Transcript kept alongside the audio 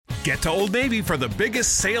Get to Old Navy for the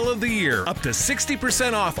biggest sale of the year. Up to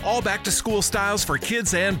 60% off all back-to-school styles for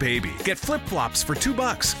kids and baby. Get flip-flops for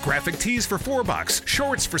 $2, graphic tees for $4,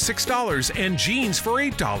 shorts for $6, and jeans for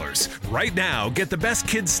 $8. Right now, get the best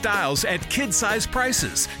kids' styles at kid-size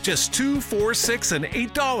prices. Just $2, $4, $6, and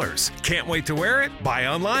 $8. Can't wait to wear it? Buy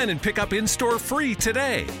online and pick up in-store free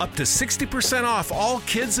today. Up to 60% off all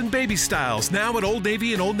kids and baby styles now at Old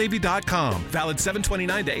Navy and OldNavy.com. Valid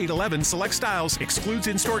 7/29 to 8/11. Select styles. Excludes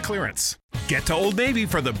in-store clearance. Get to Old Navy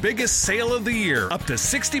for the biggest sale of the year. Up to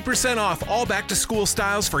 60% off all back-to-school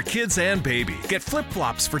styles for kids and baby. Get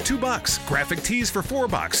flip-flops for $2, graphic tees for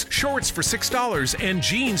 $4, shorts for $6, and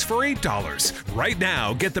jeans for $8. Right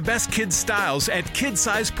now, get the best kids' styles at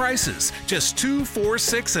kid-size prices. Just $2, $4,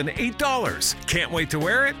 $6, and $8. Can't wait to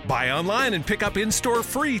wear it? Buy online and pick up in-store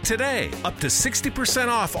free today. Up to 60%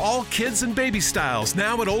 off all kids and baby styles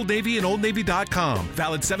now at Old Navy and OldNavy.com.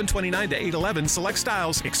 Valid 7/29 to 8/11. Select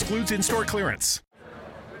styles. Excludes in-store clearance.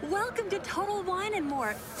 Welcome to Total Wine and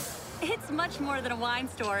More. It's much more than a wine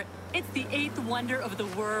store. It's the eighth wonder of the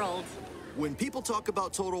world. When people talk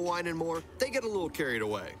about Total Wine and More, they get a little carried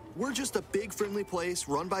away. We're just a big, friendly place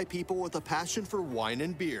run by people with a passion for wine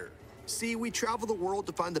and beer. See, we travel the world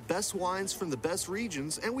to find the best wines from the best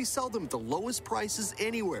regions, and we sell them at the lowest prices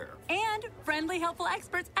anywhere. And friendly, helpful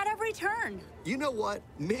experts at every turn. You know what?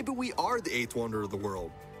 Maybe we are the eighth wonder of the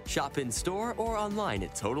world. Shop in store or online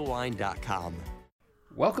at TotalWine.com.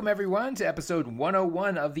 Welcome, everyone, to episode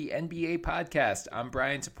 101 of the NBA podcast. I'm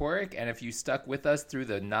Brian Toporek, and if you stuck with us through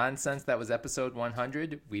the nonsense that was episode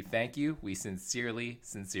 100, we thank you. We sincerely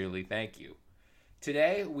thank you.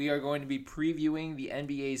 Today, we are going to be previewing the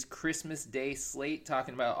NBA's Christmas Day slate,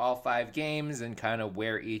 talking about all 5 games and kind of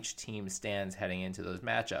where each team stands heading into those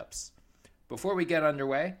matchups. Before we get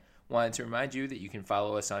underway, wanted to remind you that you can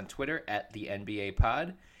follow us on Twitter at the NBA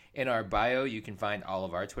Pod. In our bio, you can find all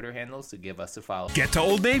of our Twitter handles, so give us a follow. Get to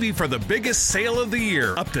Old Navy for the biggest sale of the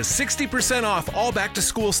year. Up to 60% off all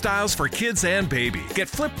back-to-school styles for kids and baby. Get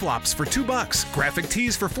flip-flops for $2, graphic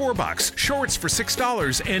tees for $4, shorts for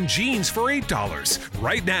 $6, and jeans for $8.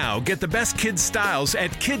 Right now, get the best kids' styles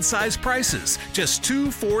at kid-size prices. Just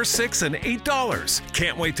 $2, $4, $6, and $8.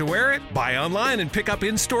 Can't wait to wear it? Buy online and pick up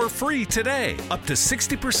in-store free today. Up to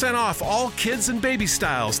 60% off all kids and baby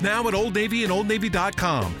styles now at Old Navy and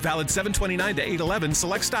OldNavy.com. Valid 7/29 to 8/11.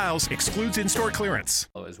 Select styles. Excludes in-store clearance.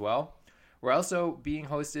 As well. We're also being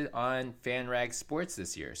hosted on FanRag Sports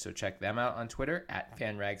this year, so check them out on Twitter at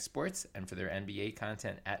FanRag Sports and for their NBA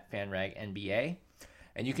content at FanRag NBA.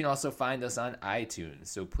 And you can also find us on iTunes,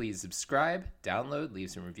 so please subscribe, download, leave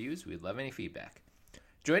some reviews. We'd love any feedback.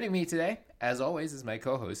 Joining me today, as always, is my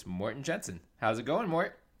co-host, Morten Jensen. How's it going,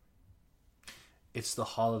 Mort? It's the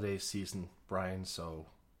holiday season, Brian, so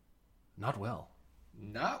not well.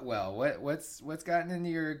 Not well. What's gotten into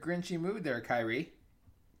your grinchy mood there, Kyrie?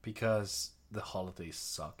 Because the holidays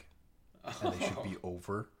suck. And they should be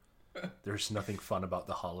over. There's nothing fun about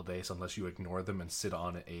the holidays unless you ignore them and sit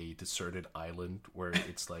on a deserted island where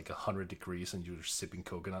it's like 100 degrees and you're sipping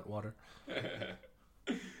coconut water.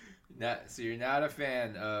 So you're not a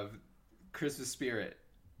fan of Christmas spirit?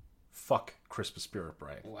 Fuck Christmas spirit,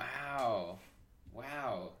 Brian. Wow.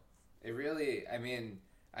 It really,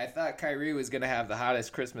 I thought Kyrie was going to have the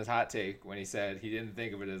hottest Christmas hot take when he said he didn't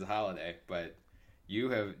think of it as a holiday, but you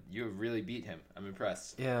have really beat him. I'm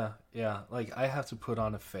impressed. Yeah. Like, I have to put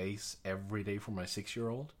on a face every day for my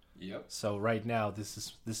 6-year-old. Yep. So right now, this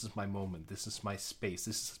is my moment. This is my space.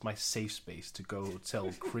 This is my safe space to go tell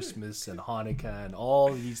Christmas and Hanukkah and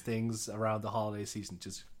all these things around the holiday season.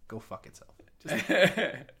 Just go fuck itself.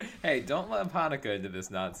 Hey, don't let Hanukkah into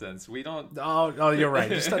this nonsense. We don't. No, you're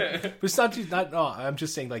right. I'm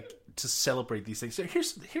just saying, like, to celebrate these things. So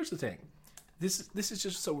here's the thing. This is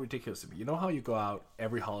just so ridiculous to me. You know how you go out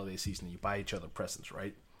every holiday season and you buy each other presents,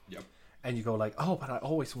 right? Yep. And you go like, oh, but I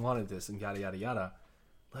always wanted this and yada yada yada.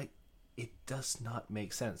 Like, it does not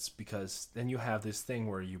make sense, because then you have this thing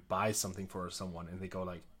where you buy something for someone and they go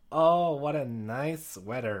like, oh, what a nice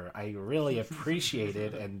sweater. I really appreciate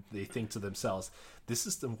it. And they think to themselves, this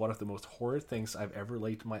is one of the most horrid things I've ever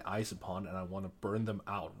laid my eyes upon, and I want to burn them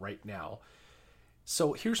out right now.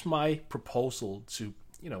 So here's my proposal to,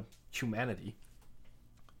 humanity.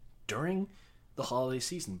 During the holiday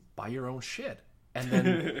season, buy your own shit. And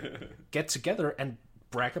then get together and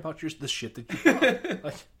brag about the shit that you bought.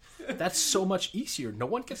 Like, that's so much easier. No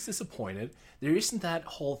one gets disappointed. There isn't that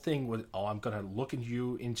whole thing with, oh, I'm going to look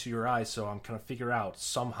into your eyes, so I'm going to figure out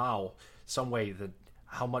somehow, some way that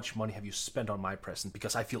how much money have you spent on my present,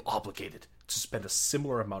 because I feel obligated to spend a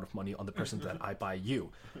similar amount of money on the present that I buy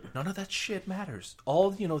you. None of that shit matters.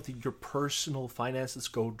 All, your personal finances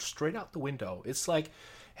go straight out the window. It's like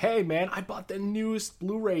hey man, I bought the newest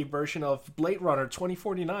Blu-ray version of Blade Runner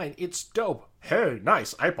 2049. It's dope. Hey,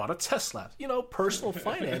 nice. I bought a Tesla. Personal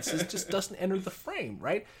finances just doesn't enter the frame,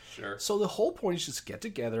 right? Sure. So the whole point is just get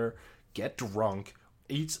together, get drunk,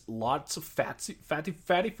 eat lots of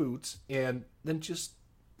fatty foods, and then just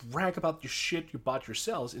brag about your shit you bought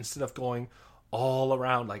yourselves instead of going all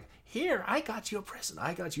around like, here, I got you a present.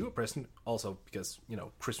 Also, because,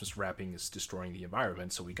 Christmas wrapping is destroying the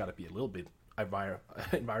environment, so we got to be a little bit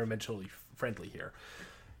environmentally friendly here.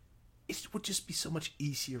 It would just be so much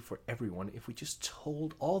easier for everyone if we just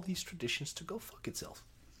told all these traditions to go fuck itself.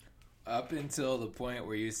 Up until the point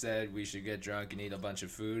where you said we should get drunk and eat a bunch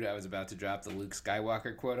of food, I was about to drop the Luke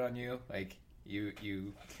Skywalker quote on you. Like,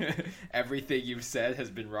 you everything you've said has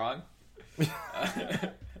been wrong.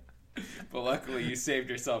 But luckily you saved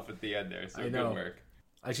yourself at the end there, so good work.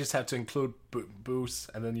 I just have to include booze,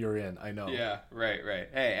 and then you're in. I know. Yeah, right.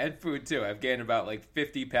 Hey, and food too. I've gained about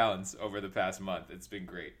 50 pounds over the past month. It's been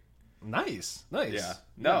great. Nice. Yeah.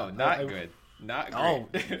 No, not good. Not great. Oh,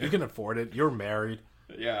 you can afford it. You're married.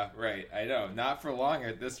 Yeah, right. I know. Not for long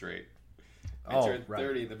at this rate. I turned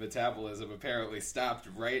 30. The metabolism apparently stopped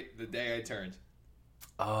right the day I turned.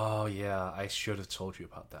 Oh, yeah. I should have told you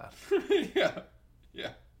about that. Yeah.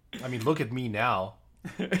 I mean, look at me now.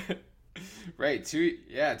 Right. 2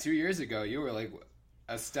 years ago, you were like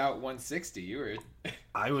a stout 160. You were.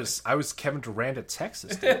 I was Kevin Durant at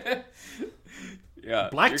Texas, dude. Yeah.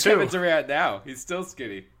 Black You're too. Kevin Durant now. He's still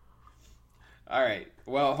skinny. All right.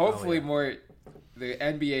 Well, hopefully more. The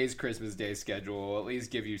NBA's Christmas Day schedule will at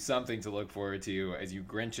least give you something to look forward to as you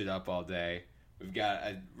Grinch it up all day. We've got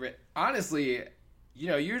honestly,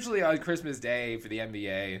 usually on Christmas Day for the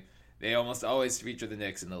NBA, they almost always feature the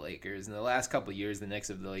Knicks and the Lakers. In the last couple of years, the Knicks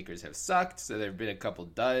and the Lakers have sucked, so there have been a couple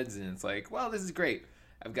duds, and it's like, well, this is great.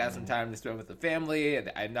 I've got some time to spend with the family,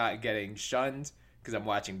 and I'm not getting shunned because I'm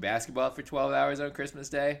watching basketball for 12 hours on Christmas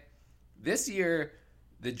Day. This year,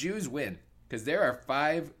 the Jews win. Because there are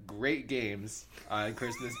 5 great games on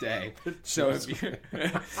Christmas Day. So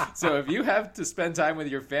if you have to spend time with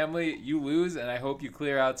your family, you lose, and I hope you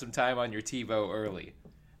clear out some time on your TiVo early.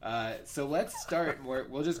 So let's start.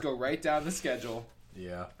 We'll just go right down the schedule.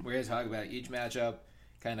 Yeah. We're going to talk about each matchup,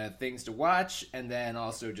 kind of things to watch, and then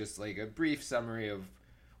also just like a brief summary of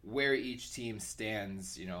where each team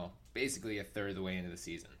stands, basically a third of the way into the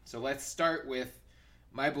season. So let's start with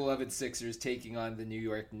my beloved Sixers taking on the New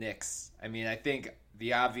York Knicks. I mean, I think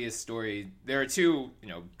the obvious story, there are 2,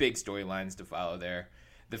 big storylines to follow there.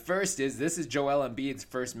 The first is this is Joel Embiid's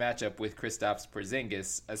first matchup with Kristaps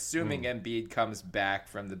Porzingis, assuming Embiid comes back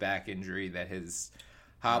from the back injury that has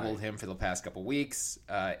hobbled him for the past couple weeks.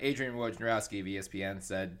 Adrian Wojnarowski of ESPN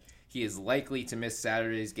said he is likely to miss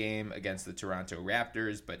Saturday's game against the Toronto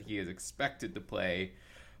Raptors, but he is expected to play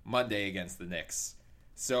Monday against the Knicks.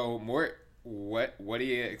 So What do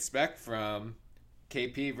you expect from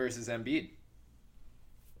KP versus Embiid?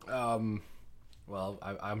 Well,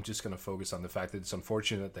 I'm just going to focus on the fact that it's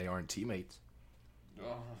unfortunate that they aren't teammates.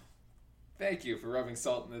 Oh, thank you for rubbing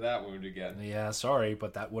salt into that wound again. Yeah, sorry,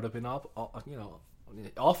 but that would have been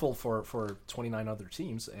awful for 29 other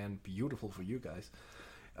teams and beautiful for you guys.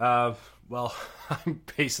 Well, I'm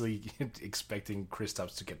basically expecting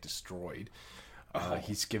Kristaps to get destroyed.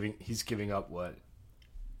 He's giving up what?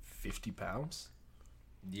 50 pounds?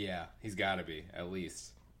 Yeah, he's got to be, at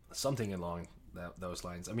least. Something along those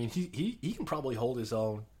lines. I mean, he can probably hold his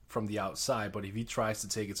own from the outside, but if he tries to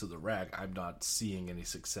take it to the rack, I'm not seeing any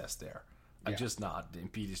success there. I'm just not.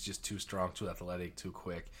 Embiid is just too strong, too athletic, too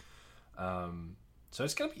quick. So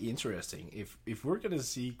it's going to be interesting. If we're going to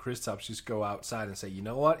see Kristaps just go outside and say, you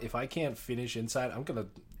know what, if I can't finish inside, I'm going to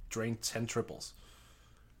drain 10 triples.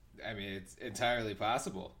 I mean, it's entirely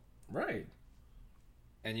possible. Right.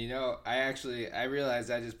 And I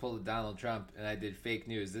realized I just pulled a Donald Trump and I did fake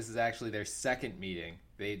news. This is actually their second meeting.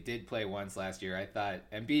 They did play once last year. I thought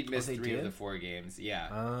Embiid missed 3 of the 4 games. Yeah.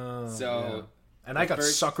 Yeah. And I got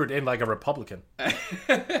suckered in like a Republican.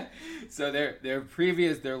 So their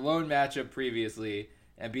lone matchup previously,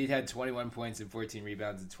 Embiid had 21 points and 14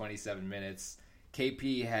 rebounds in 27 minutes.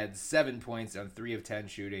 KP had 7 points on 3 of 10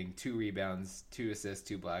 shooting, 2 rebounds, 2 assists,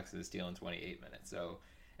 2 blocks, and a steal in 28 minutes. So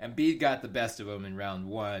Embiid got the best of him in round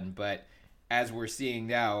 1, but as we're seeing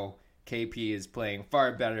now, KP is playing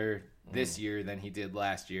far better this year than he did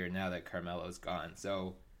last year now that Carmelo's gone.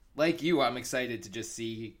 So, like you, I'm excited to just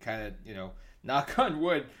see kind of, knock on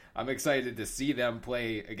wood, I'm excited to see them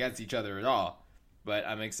play against each other at all. But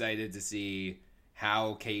I'm excited to see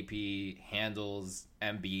how KP handles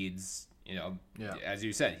Embiid's, as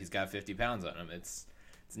you said, he's got 50 pounds on him. It's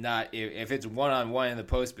not, if it's one-on-one in the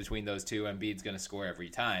post between those two, Embiid's going to score every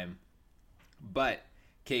time. But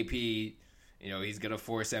KP, he's going to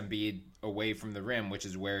force Embiid away from the rim, which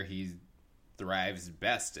is where he thrives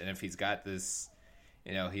best. And if he's got this,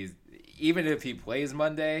 he's even if he plays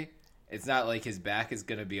Monday, it's not like his back is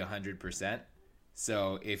going to be 100%.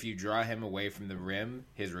 So if you draw him away from the rim,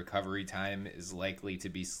 his recovery time is likely to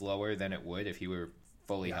be slower than it would if he were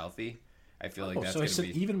fully healthy. I feel like that's going to be... So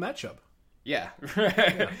it's an even matchup. Yeah.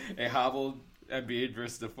 A hobbled Embiid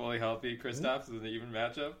versus a fully healthy Kristaps is an even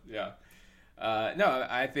matchup. Yeah. No,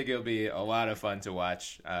 I think it'll be a lot of fun to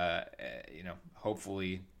watch.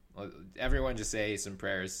 Hopefully everyone just say some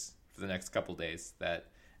prayers for the next couple days that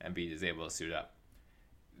Embiid is able to suit up.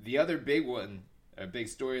 The other big one, a big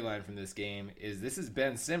storyline from this game is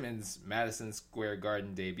Ben Simmons' Madison Square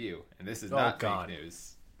Garden debut, and this is not fake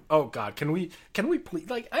news. Oh God, can we please,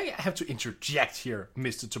 I have to interject here,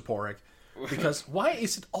 Mr. Toporek, because why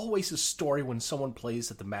is it always a story when someone plays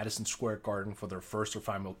at the Madison Square Garden for their first or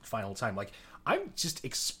final time? I'm just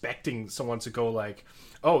expecting someone to go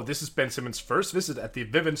oh, this is Ben Simmons' first visit at the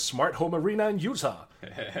Vivint Smart Home Arena in Utah.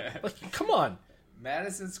 Come on.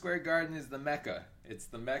 Madison Square Garden is the Mecca. It's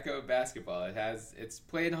the Mecca of basketball. It's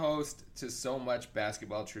played host to so much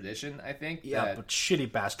basketball tradition, I think. Yeah, but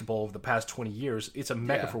shitty basketball over the past 20 years. It's a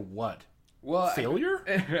Mecca for what? Well, failure?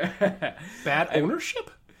 Bad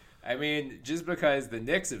ownership? I mean, just because the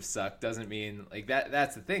Knicks have sucked doesn't mean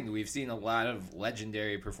that's the thing. We've seen a lot of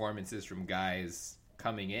legendary performances from guys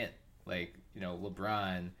coming in,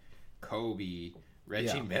 LeBron, Kobe,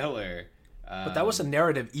 Reggie Miller. But that was a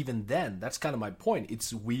narrative even then. That's kind of my point.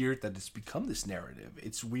 It's weird that it's become this narrative.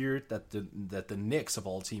 It's weird that the Knicks of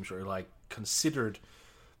all teams are considered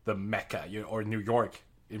the Mecca, or New York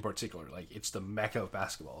in particular. It's the Mecca of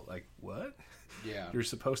basketball. What? Yeah. You're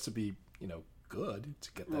supposed to be, good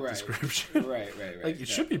to get that description. Right. It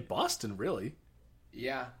should be Boston, really.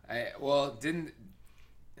 Yeah. Are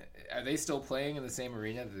they still playing in the same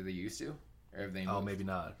arena that they used to? Or have they moved? Oh, maybe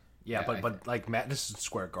not. Yeah, but Madison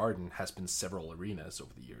Square Garden has been several arenas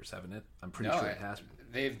over the years, haven't it? I'm pretty sure it has been.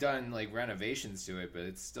 They've done renovations to it, but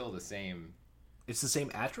it's still the same. It's the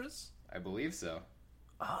same address? I believe so.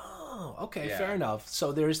 Oh, okay, fair enough.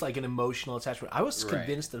 So there's an emotional attachment. I was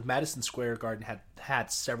convinced that Madison Square Garden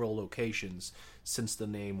had several locations since the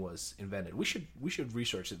name was invented. We should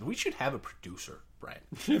research it. We should have a producer, Brian.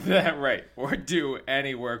 Right, or do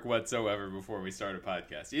any work whatsoever before we start a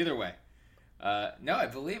podcast. Either way. No, I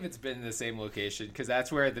believe it's been the same location because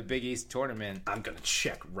that's where the Big East tournament. I'm gonna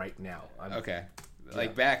check right now. Okay,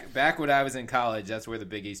 back when I was in college, that's where the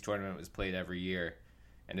Big East tournament was played every year,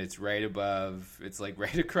 and it's right above. It's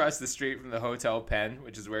right across the street from the Hotel Penn,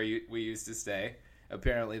 which is where we used to stay.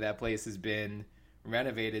 Apparently, that place has been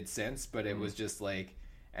renovated since, but it was just an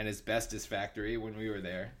asbestos factory when we were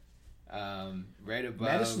there. Right above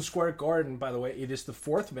Madison Square Garden, by the way, it is the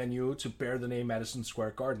fourth venue to bear the name Madison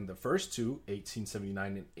Square Garden. The first two, 1879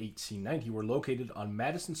 and 1890, were located on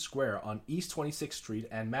Madison Square on East 26th Street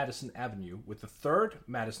and Madison Avenue, with the third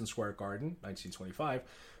Madison Square Garden, 1925,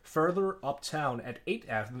 further uptown at 8th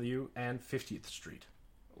Avenue and 50th Street.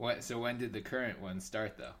 So when did the current one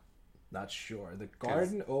start, though? Not sure. The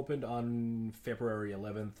garden opened on February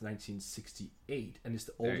 11th, 1968, and is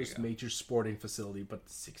the oldest major sporting facility, but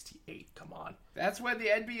 68, come on. That's when the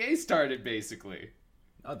NBA started, basically.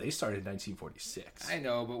 Oh, they started in 1946. I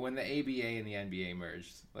know, but when the ABA and the NBA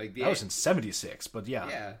merged. That was in 76, but yeah.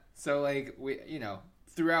 Yeah, so, we,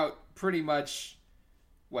 throughout pretty much,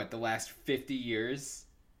 the last 50 years...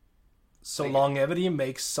 So longevity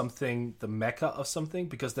makes something the Mecca of something,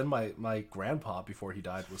 because then my grandpa before he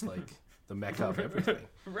died was the Mecca of everything.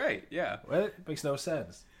 Right, yeah. Well, it makes no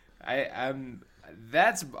sense.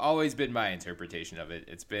 That's always been my interpretation of it.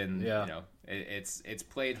 It's been it's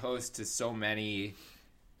played host to so many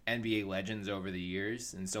NBA legends over the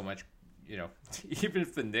years, and so much even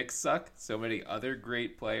if the Knicks suck, so many other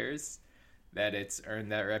great players that it's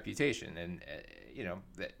earned that reputation. And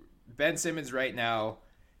Ben Simmons right now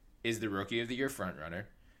is the Rookie of the Year frontrunner,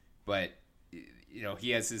 but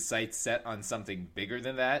he has his sights set on something bigger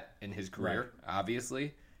than that in his career. Right.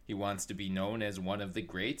 Obviously, he wants to be known as one of the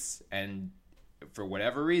greats, and for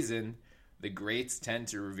whatever reason, the greats tend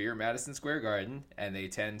to revere Madison Square Garden, and they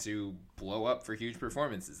tend to blow up for huge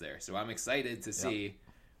performances there. So I'm excited to see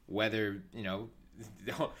whether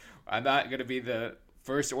I'm not going to be the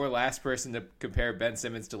first or last person to compare Ben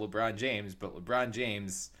Simmons to LeBron James, but LeBron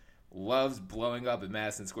James loves blowing up at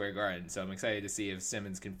Madison Square Garden, so I'm excited to see if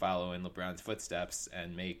Simmons can follow in LeBron's footsteps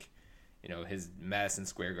and make, his Madison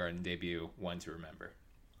Square Garden debut one to remember.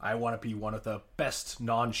 I want to be one of the best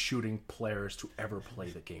non-shooting players to ever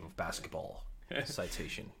play the game of basketball.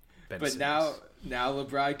 Citation. Ben but Simmons. now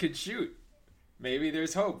LeBron could shoot. Maybe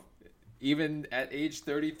there's hope. even at age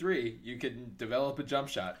 33, you can develop a jump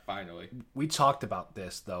shot finally. We talked about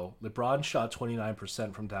this, though. LeBron shot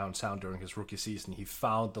 29% from downtown during his rookie season. He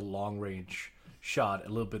found the long-range shot a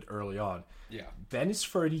little bit early on. Yeah. Ben is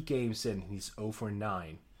 30 games in. He's 0 for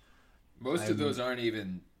 9. Most of those aren't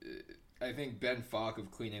even... I think Ben Falk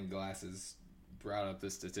of Clean Aim Glasses brought up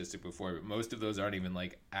this statistic before, but most of those aren't even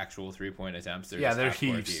like actual 3-point attempts. They're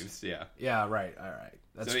heaves. Yeah. Yeah, right. All right.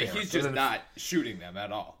 That's fair. He's just not shooting them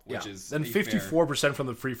at all, which is then 54% from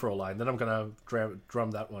the free throw line. Then I'm gonna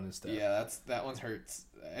drum that one instead. Yeah, that one hurts.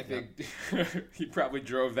 I think he probably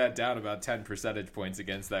drove that down about 10 percentage points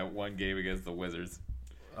against that one game against the Wizards.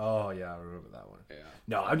 Oh yeah, I remember that one. Yeah.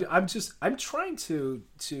 No, I'm trying to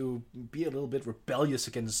be a little bit rebellious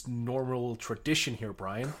against normal tradition here,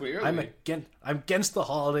 Brian. Clearly. I'm against the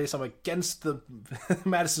holidays. I'm against the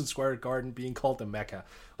Madison Square Garden being called the Mecca.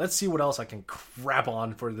 Let's see what else I can grab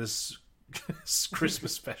on for this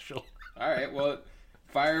Christmas special. All right, well,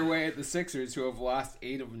 fire away at the Sixers, who have lost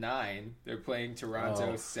 8 of 9. They're playing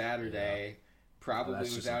Toronto Saturday. Yeah. Probably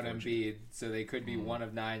without Embiid, so they could be 1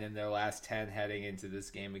 of 9 in their last 10 heading into this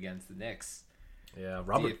game against the Knicks. Yeah,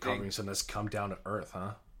 Robert Covington has come down to earth,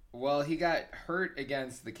 huh? Well, he got hurt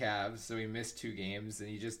against the Cavs, so he missed 2 games, and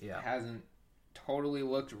he just hasn't totally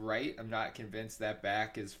looked right. I'm not convinced that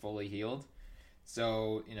back is fully healed.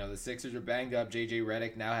 So, the Sixers are banged up. J.J.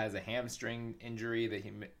 Redick now has a hamstring injury that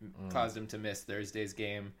caused him to miss Thursday's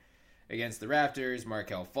game against the Raptors.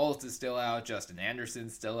 Markelle Fultz is still out. Justin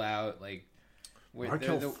Anderson's still out.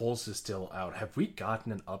 Markelle Fultz is still out. Have we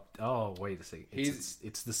gotten an up? Oh, wait a second.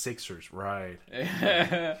 It's the Sixers, right?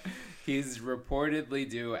 He's reportedly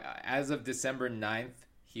due, as of December 9th,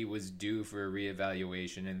 he was due for a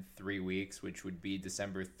reevaluation in 3 weeks, which would be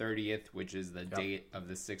December 30th, which is the date of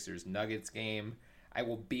the Sixers-Nuggets game. I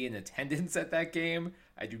will be in attendance at that game.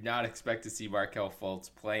 I do not expect to see Markelle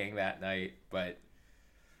Fultz playing that night, but...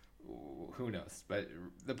 who knows? But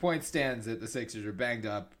the point stands that the Sixers are banged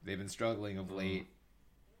up. They've been struggling of late.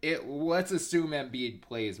 Let's assume Embiid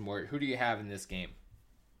plays more. Who do you have in this game?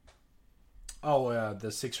 Oh, the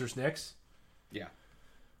Sixers Knicks? Yeah.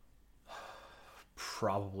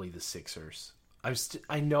 Probably the Sixers.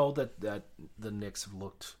 I know that the Knicks have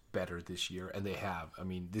looked better this year, and they have. I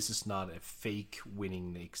mean, this is not a fake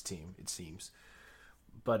winning Knicks team, it seems.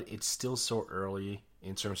 But it's still so early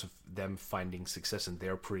in terms of them finding success, and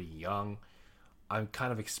they're pretty young. I'm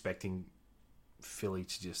kind of expecting Philly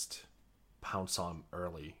to just pounce on them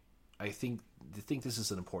early. I think this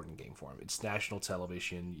is an important game for them. It's national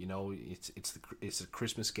television, it's a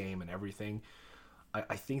Christmas game and everything.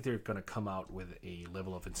 I think they're going to come out with a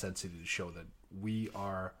level of intensity to show that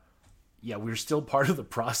we're still part of the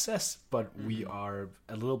process, but we are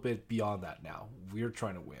a little bit beyond that now. We're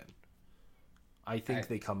trying to win. I think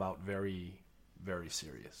they come out very, very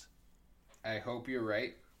serious. I hope you're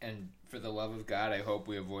right. And for the love of God, I hope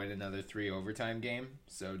we avoid another 3 overtime game.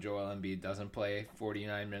 So Joel Embiid doesn't play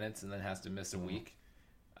 49 minutes and then has to miss a week.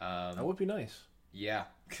 That would be nice. Yeah,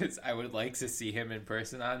 because I would like to see him in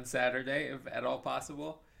person on Saturday, if at all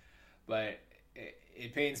possible. But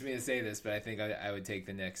it pains me to say this, but I think I would take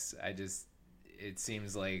the Knicks. It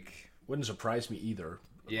seems like... Wouldn't surprise me either.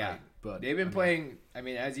 Yeah, right? But they've been playing... I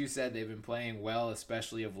mean, as you said, they've been playing well,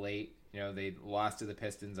 especially of late. They lost to the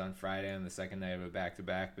Pistons on Friday on the second night of a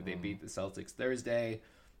back-to-back, but they beat the Celtics Thursday.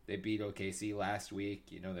 They beat OKC last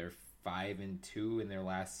week. They're 5-2 in their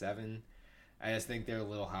last 7. I just think they're a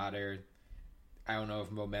little hotter. I don't know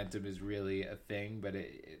if momentum is really a thing, but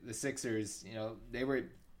the Sixers, they had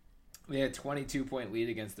a 22-point lead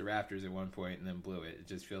against the Raptors at one point and then blew it. It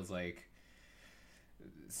just feels like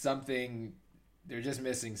something... They're just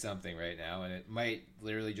missing something right now, and it might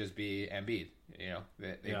literally just be Embiid.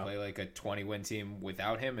 They play like a 20-win team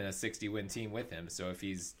without him and a 60-win team with him. So if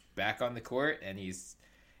he's back on the court and he's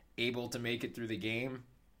able to make it through the game,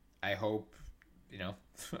 I hope,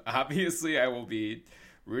 obviously I will be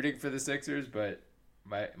rooting for the Sixers, but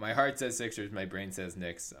my heart says Sixers, my brain says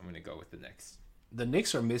Knicks. I'm going to go with the Knicks. The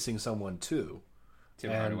Knicks are missing someone too. Tim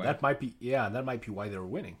Hardaway. That might be why they're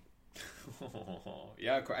winning.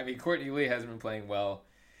 Yeah, I mean, Courtney Lee hasn't been playing well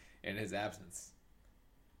in his absence.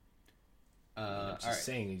 I'm just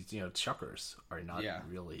saying, chuckers are not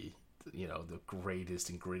really, the greatest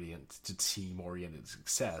ingredient to team-oriented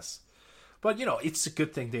success. But, it's a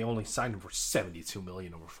good thing they only signed him for $72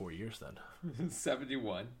 million over 4 years then.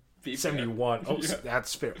 71. 71. Oh, yeah.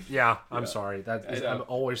 That's fair. Yeah, I'm sorry. I'm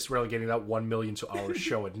always relegating that $1 million to our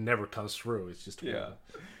show. It never comes through. It's just horrible.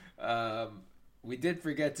 Yeah. We did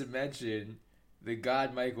forget to mention the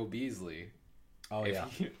god Michael Beasley. Oh, yeah.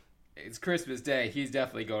 It's Christmas Day. He's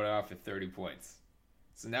definitely going off at 30 points.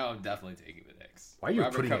 So now I'm definitely taking the Knicks. Why are you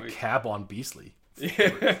Robert putting Covington- a cap on Beasley?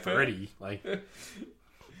 30. Like,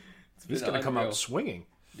 he's going to come out swinging.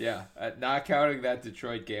 Yeah, not counting that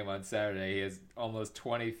Detroit game on Saturday, he has almost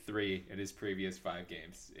 23 in his previous 5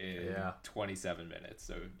 games in 27 minutes.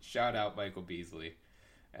 So shout out Michael Beasley,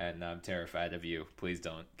 and I'm terrified of you. Please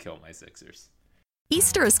don't kill my Sixers.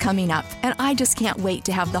 Easter is coming up, and I just can't wait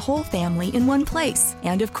to have the whole family in one place.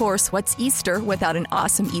 And of course, what's Easter without an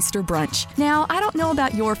awesome Easter brunch? Now, I don't know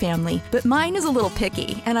about your family, but mine is a little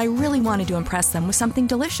picky, and I really wanted to impress them with something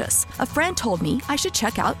delicious. A friend told me I should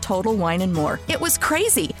check out Total Wine & More. It was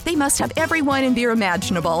crazy. They must have every wine and beer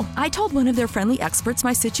imaginable. I told one of their friendly experts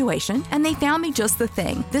my situation, and they found me just the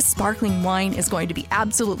thing. This sparkling wine is going to be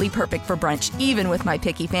absolutely perfect for brunch, even with my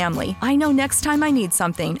picky family. I know next time I need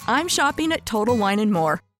something, I'm shopping at Total Wine &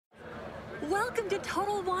 More. Welcome to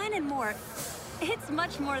Total Wine & More. It's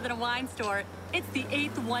much more than a wine store. It's the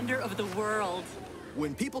 8th wonder of the world.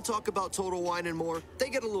 When people talk about Total Wine & More,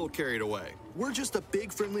 they get a little carried away. We're just a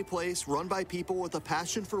big, friendly place run by people with a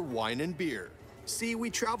passion for wine and beer. See,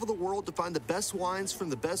 we travel the world to find the best wines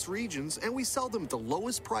from the best regions, and we sell them at the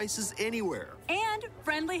lowest prices anywhere. And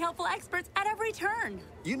friendly, helpful experts at every turn.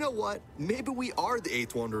 You know what? Maybe we are the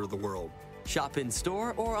 8th wonder of the world. Shop in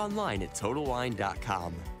store or online at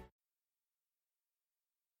TotalWine.com.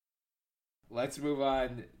 Let's move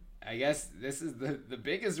on. I guess this is the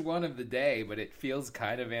biggest one of the day, but it feels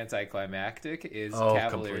kind of anticlimactic, is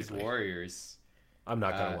Cavaliers completely. Warriors. I'm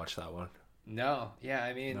not going to watch that one. No. Yeah,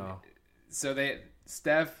 I mean, No. so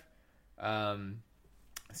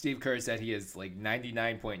Steve Kerr said he is like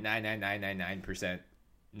 99.99999%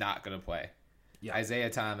 not going to play. Yeah. Isaiah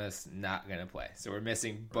Thomas, not going to play. So we're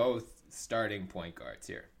missing both starting point guards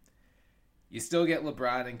here. You still get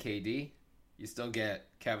LeBron and KD. You still get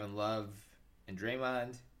Kevin Love and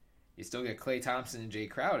Draymond. You still get Klay Thompson and Jay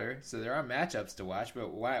Crowder. So there are matchups to watch,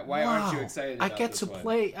 but why aren't you excited about I get this to one?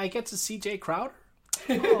 play. I get to see Jay Crowder.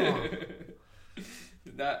 Oh.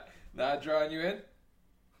 Not drawing you in?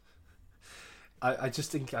 I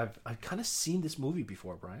just think I've kind of seen this movie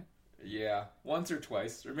before, Brian. Yeah, once or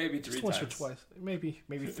twice, or maybe three times. Once or twice, maybe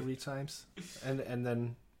 3 times, and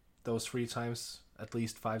then those 3 times, at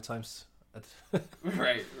least 5 times.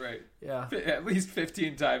 Right. Yeah, At least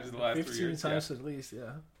 15 times in the last 3 15 years. times at least.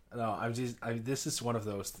 Yeah. No, this is one of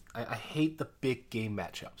those. I hate the big game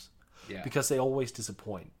matchups. Yeah. Because they always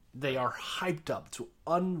disappoint. They are hyped up to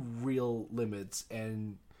unreal limits,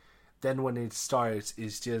 and then when it starts,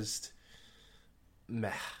 it's just meh.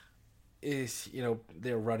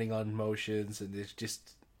 They're running on motions, and it's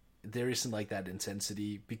just there isn't like that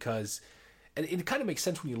intensity because, and it kind of makes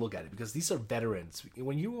sense when you look at it because these are veterans.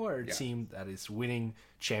 When you are a team that is winning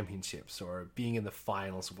championships or being in the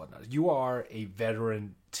finals and whatnot, you are a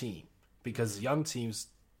veteran team because young teams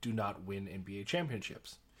do not win NBA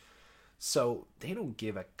championships. So they don't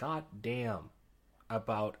give a goddamn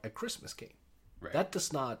about a Christmas game. Right.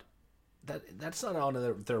 That's not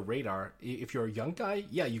on their radar. If you're a young guy,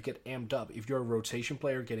 yeah, you get amped up. If you're a rotation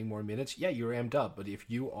player getting more minutes, yeah, you're amped up. But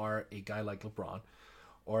if you are a guy like LeBron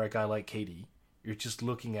or a guy like KD, you're just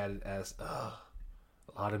looking at it as a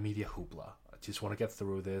lot of media hoopla. I just want to get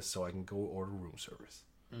through this so I can go order room service.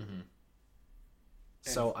 Mm-hmm.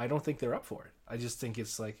 So I don't think they're up for it. I just think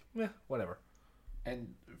it's like, whatever.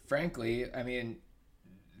 And frankly, I mean,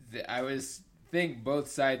 think both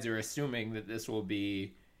sides are assuming that this will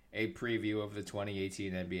be a preview of the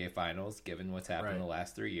 2018 NBA Finals, given what's happened in the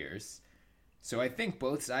last 3 years. So I think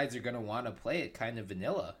both sides are going to want to play it kind of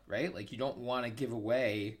vanilla, right? Like, you don't want to give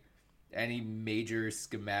away any major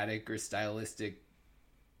schematic or stylistic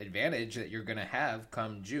advantage that you're going to have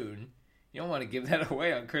come June. You don't want to give that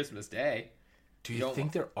away on Christmas Day. Do you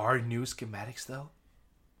think there are new schematics, though?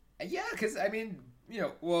 Yeah, because, I mean,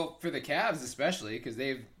 well, for the Cavs especially, because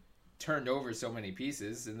they've turned over so many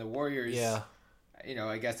pieces, and the Warriors... Yeah.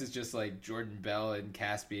 I guess it's just like Jordan Bell and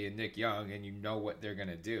Caspi and Nick Young, and you know what they're going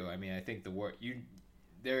to do. I mean, I think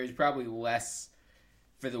there is probably less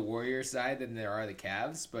for the Warriors side than there are the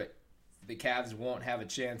Cavs, but the Cavs won't have a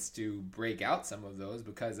chance to break out some of those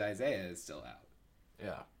because Isaiah is still out.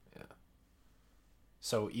 Yeah.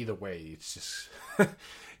 So either way, it's just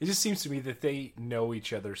it just seems to me that they know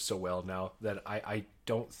each other so well now that I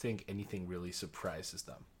don't think anything really surprises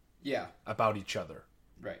them. Yeah. About each other.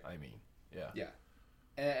 Right. I mean, yeah. Yeah.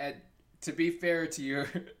 And to be fair to you,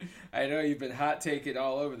 I know you've been hot taking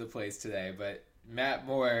all over the place today, but Matt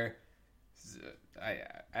Moore,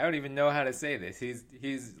 I don't even know how to say this.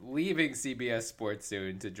 He's leaving CBS Sports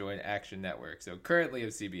soon to join Action Network. So currently of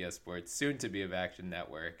CBS Sports, soon to be of Action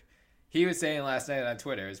Network. He was saying last night on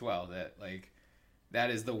Twitter as well that that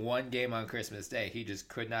is the one game on Christmas Day he just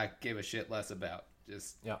could not give a shit less about.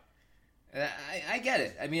 Just Yeah. And I get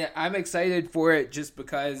it. I mean, I'm excited for it just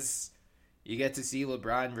because you get to see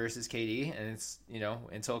LeBron versus KD, and it's,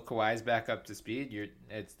 until Kawhi's back up to speed,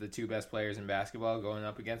 it's the two best players in basketball going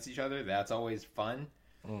up against each other. That's always fun.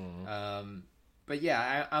 But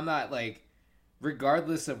yeah, I'm not like,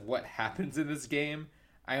 regardless of what happens in this game,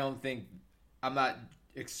 I'm not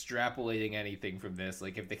extrapolating anything from this.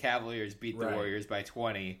 Like, if the Cavaliers beat the Warriors by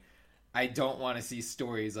 20, I don't want to see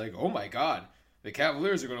stories like, oh my God, the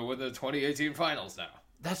Cavaliers are going to win the 2018 finals now.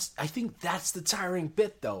 I think that's the tiring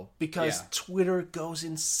bit, though, because Twitter goes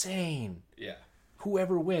insane. Yeah.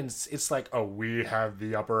 Whoever wins, it's like, oh, we have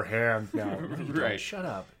the upper hand now. Right. Shut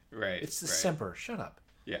up. Right. It's December. Shut up.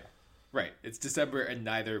 Yeah. Right. It's December and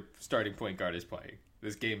neither starting point guard is playing.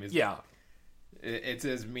 This game is... Yeah. It's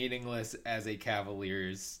as meaningless as a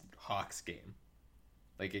Cavaliers-Hawks game.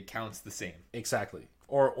 Like, it counts the same. Exactly.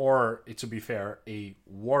 Or to be fair, a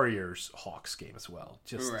Warriors-Hawks game as well.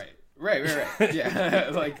 Just... Right. Yeah.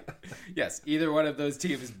 Like, yes, either one of those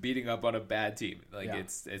teams beating up on a bad team. Like,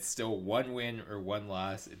 it's still one win or one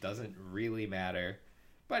loss. It doesn't really matter.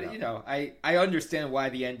 But, I understand why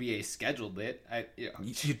the NBA scheduled it.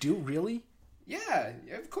 You do, really? Yeah,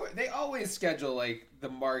 of course. They always schedule, like, the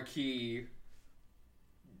marquee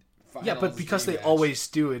finals. Yeah, but because they rematch. always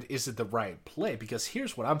do it, is it the right play? Because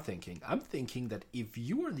here's what I'm thinking. I'm thinking that if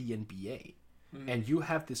you are the NBA and you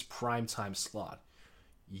have this primetime slot,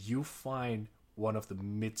 you find one of the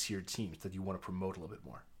mid-tier teams that you want to promote a little bit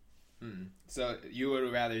more. So you would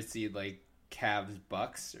rather see, like, Cavs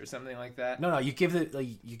Bucks or something like that? No, you give it like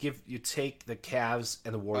you take the Cavs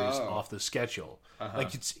and the Warriors off the schedule.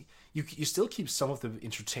 Like you still keep some of the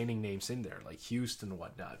entertaining names in there, like Houston and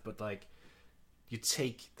whatnot, but like you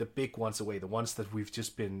take the big ones away, the ones that we've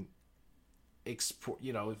just been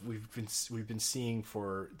we've been seeing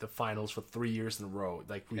for the finals for 3 years in a row.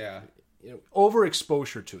 Like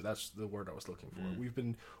overexposure to, that's the word I was looking for. We've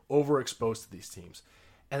been overexposed to these teams,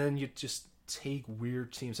 and then you just take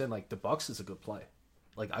weird teams in. Like the Bucks is a good play.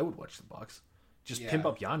 Like I would watch the Bucks. Just pimp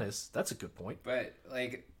up Giannis. That's a good point. But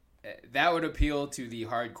like that would appeal to the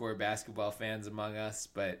hardcore basketball fans among us.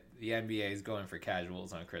 But the NBA is going for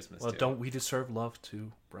casuals on Christmas. Well, too. Don't we deserve love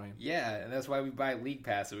too, Brian? Yeah, and that's why we buy League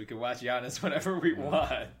Pass so we can watch Giannis whenever we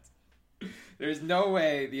want. There's no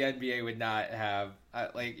way the NBA would not have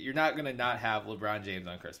you're not gonna not have LeBron James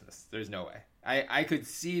on Christmas. There's no way. I could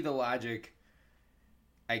see the logic,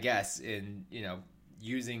 I guess, in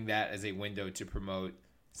using that as a window to promote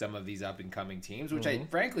some of these up and coming teams, which I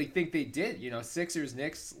frankly think they did. Sixers,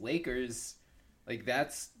 Knicks, Lakers, like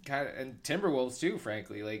that's kind of, and Timberwolves too.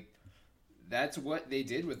 Frankly, like that's what they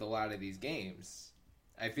did with a lot of these games.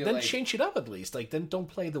 I feel then like change it up at least. Like then don't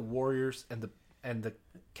play the Warriors and the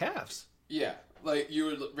Cavs. Yeah, like you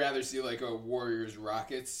would rather see like a Warriors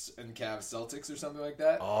Rockets and Cavs Celtics or something like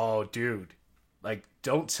that. Oh, dude. Like,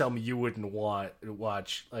 don't tell me you wouldn't want to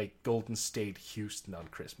watch, like, Golden State Houston on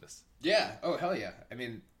Christmas. Yeah. Oh, hell yeah. I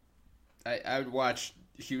mean, I would watch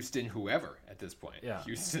Houston whoever at this point. Yeah.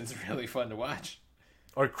 Houston's really fun to watch.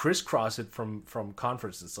 Or crisscross it from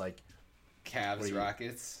conferences, like... Cavs,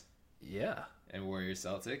 Rockets. Yeah. And Warriors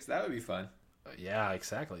Celtics. That would be fun. Yeah,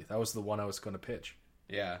 exactly. That was the one I was going to pitch.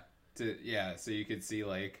 Yeah. So you could see,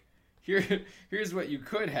 like... Here's what you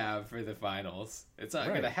could have for the finals. It's not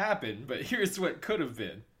going to happen, but here's what could have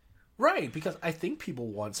been. Right, because I think people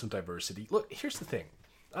want some diversity. Look, here's the thing.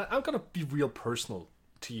 I'm going to be real personal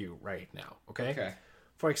to you right now, okay? Okay.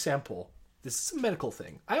 For example, this is a medical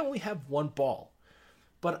thing. I only have one ball,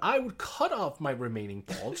 but I would cut off my remaining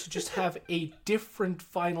ball to just have a different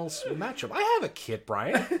finals matchup. I have a kid,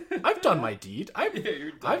 Brian. I've done my deed.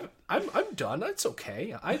 You're done. I'm done. It's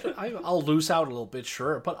okay. I'll lose out a little bit,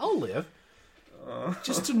 sure, but I'll live.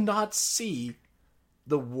 Just to not see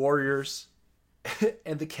the Warriors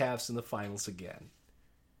and the Cavs in the finals again.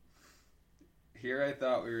 Here I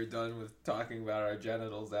thought we were done with talking about our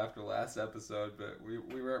genitals after last episode, but we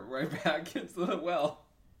went right back into the well.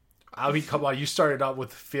 I mean, come on, you started out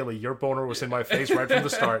with Philly. Your boner was in my face right from the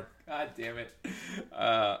start. God damn it.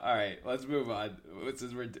 All right, let's move on.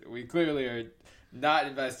 Since we clearly are not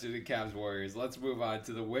invested in Cavs Warriors, let's move on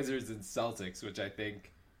to the Wizards and Celtics, which I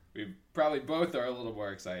think we probably both are a little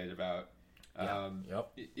more excited about.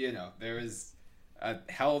 Yep. There was a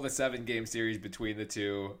hell of a 7-game series between the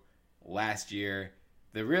two last year.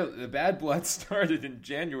 The bad blood started in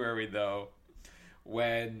January, though,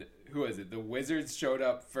 when... Who was it? The Wizards showed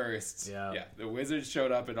up first. Yeah. The Wizards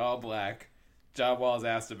showed up in all black. John Wall's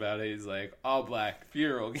asked about it. He's like, all black,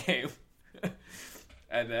 funeral game.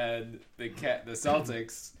 And then the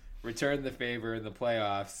Celtics returned the favor in the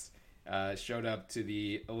playoffs, showed up to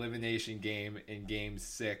the elimination game in Game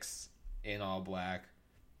 6 in all black.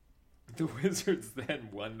 The Wizards then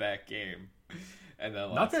won that game, and then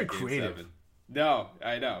Not lost very Game creative. 7. No,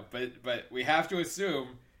 I know, but we have to assume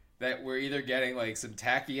that we're either getting like some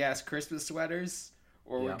tacky ass Christmas sweaters,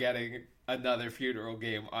 or we're getting another funeral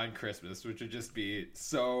game on Christmas, which would just be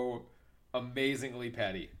so amazingly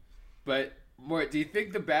petty. But more, do you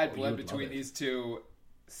think the bad blood between these two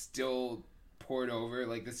still poured over?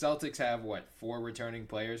 Like the Celtics have 4 returning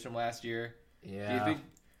players from last year. Yeah.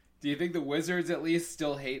 Do you think the Wizards at least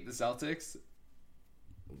still hate the Celtics?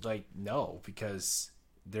 Like, no, because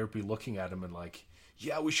they'll be looking at him and like,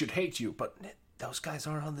 yeah, we should hate you, but those guys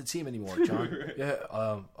aren't on the team anymore, John. Yeah.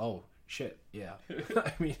 Oh shit. Yeah.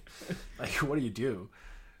 I mean, like, what do you do?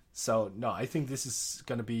 So no, I think this is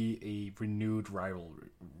gonna be a renewed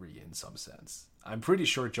rivalry in some sense. I'm pretty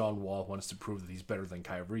sure John Wall wants to prove that he's better than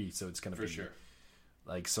Kyrie, so it's gonna be sure.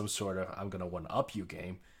 like some sort of I'm gonna one up you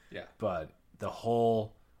game. Yeah. But the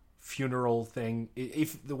whole funeral thing,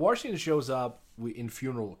 if the Washington shows up in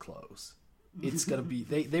funeral clothes, it's gonna be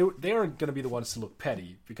they aren't gonna be the ones to look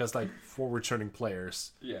petty because like 4 returning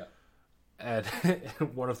players. Yeah. And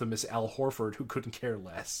one of them is Al Horford, who couldn't care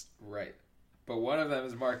less. Right. But one of them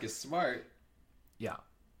is Marcus Smart. Yeah,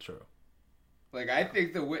 true. Like, I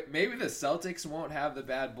think maybe the Celtics won't have the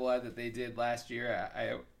bad blood that they did last year.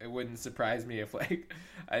 It wouldn't surprise me if, like,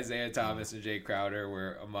 Isaiah Thomas and Jay Crowder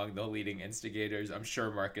were among the leading instigators. I'm sure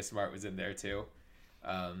Marcus Smart was in there, too.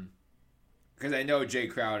 Because I know Jay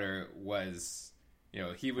Crowder was,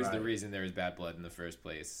 he was the reason there was bad blood in the first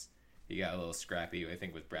place. He got a little scrappy, I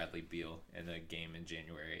think, with Bradley Beal in a game in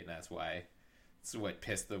January, and that's why it's what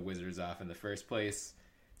pissed the Wizards off in the first place.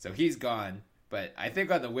 So he's gone. But I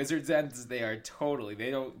think on the Wizards' end, they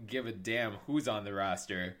don't give a damn who's on the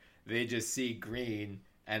roster. They just see green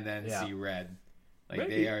and then see red. Like,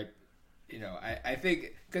 maybe. They are, I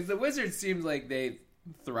think, because the Wizards seems like they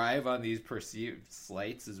thrive on these perceived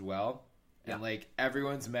slights as well. Yeah. And, like,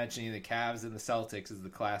 everyone's mentioning the Cavs and the Celtics as the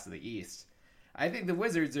class of the East. I think the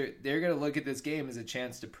Wizards, they're going to look at this game as a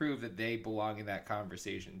chance to prove that they belong in that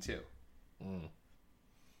conversation, too. Mm.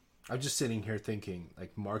 I'm just sitting here thinking,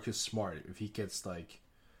 like, Marcus Smart, if he gets, like,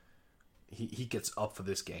 he gets up for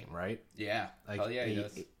this game, right? Yeah. Like, hell yeah, he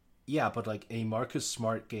does. Yeah, but, like, a Marcus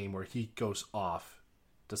Smart game where he goes off,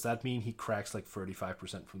 does that mean he cracks, like,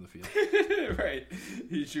 35% from the field? Right.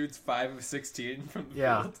 He shoots 5 of 16 from the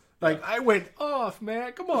field. Like, I went off,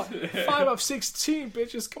 man. Come on. 5 of 16,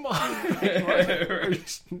 bitches. Come on.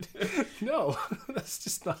 Right. No, that's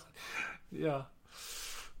just not. Yeah.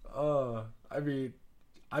 I mean,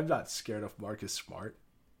 I'm not scared of Marcus Smart.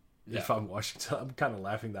 Yeah. If I'm Washington, I'm kind of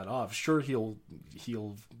laughing that off. Sure, he'll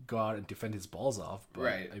go out and defend his balls off. But,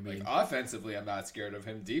 right. I mean, like, offensively, I'm not scared of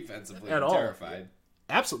him. Defensively, I'm terrified.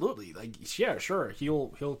 Absolutely. Like, yeah, sure.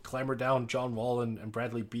 He'll clamber down John Wall and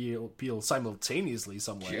Bradley Beal simultaneously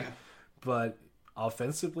some way. Yeah. But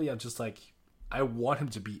offensively, I'm just like, I want him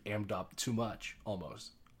to be amped up too much,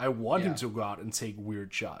 almost. I want him to go out and take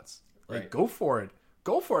weird shots. Like, go for it.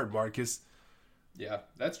 Go for it, Marcus. Yeah,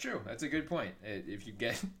 that's true. That's a good point. If you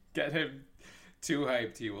get him too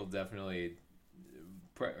hyped, he will definitely,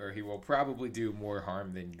 or he will probably do more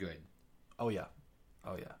harm than good. Oh, yeah.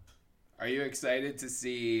 Are you excited to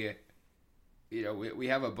see, we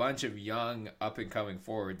have a bunch of young up-and-coming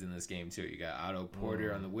forwards in this game, too. You got Otto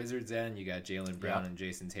Porter on the Wizards' end. You got Jaylen Brown and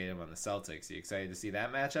Jason Tatum on the Celtics. Are you excited to see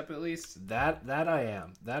that matchup at least? That I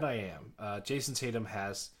am. Jason Tatum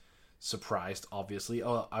has surprised, obviously.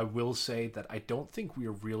 I will say that I don't think we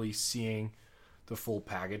are really seeing the full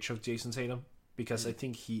package of Jason Tatum because I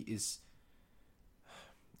think he is...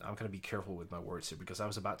 I'm going to be careful with my words here because I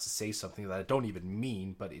was about to say something that I don't even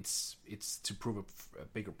mean, but it's to prove a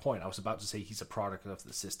bigger point. I was about to say he's a product of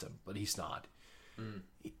the system, but he's not.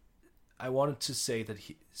 I wanted to say that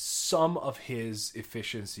some of his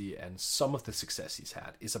efficiency and some of the success he's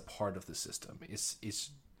had is a part of the system. Is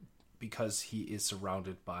because he is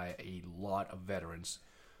surrounded by a lot of veterans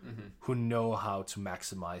who know how to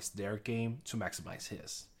maximize their game to maximize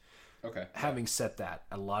his. Okay. Having said that,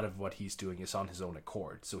 a lot of what he's doing is on his own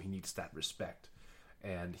accord, so he needs that respect.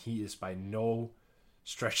 And he is by no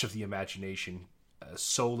stretch of the imagination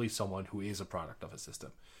solely someone who is a product of a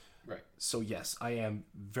system. Right. So yes, I am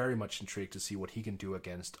very much intrigued to see what he can do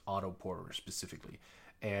against Otto Porter specifically.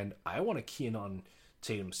 And I want to key in on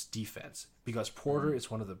Tatum's defense because Porter is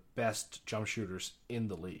one of the best jump shooters in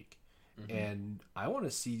the league. And I want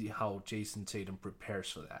to see how Jason Tatum prepares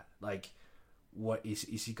for that. Like, what is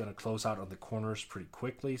he going to close out on the corners pretty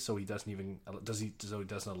quickly so he doesn't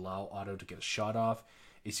allow Otto to get a shot off?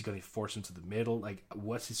 Is he going to force him to the middle? Like,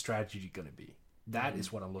 what's his strategy going to be? That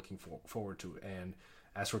is what I'm looking forward to. And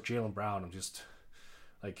as for Jaylen Brown,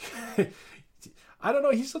 Like, I don't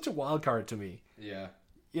know. He's such a wild card to me. Yeah.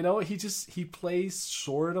 You know, he plays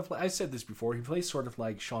sort of like, I said this before, he plays sort of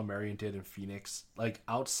like Sean Marion did in Phoenix, like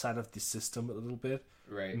outside of the system a little bit.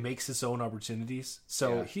 Right. Makes his own opportunities.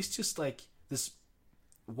 So he's just like this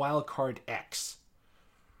wild card X.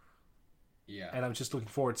 Yeah. And I'm just looking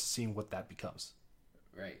forward to seeing what that becomes.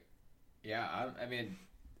 Right. Yeah, I mean,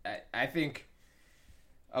 I think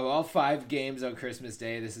of all 5 games on Christmas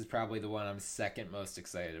Day, this is probably the one I'm second most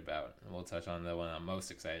excited about. And we'll touch on the one I'm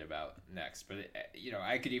most excited about next. But,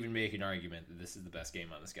 I could even make an argument that this is the best game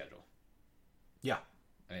on the schedule. Yeah.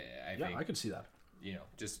 I think, I could see that.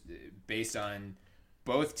 Just based on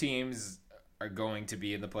both teams are going to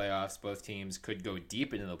be in the playoffs. Both teams could go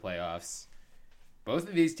deep into the playoffs. Both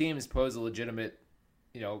of these teams pose a legitimate,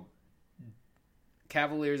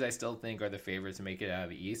 Cavaliers I still think are the favorites to make it out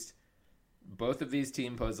of the East. Both of these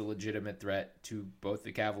teams pose a legitimate threat to both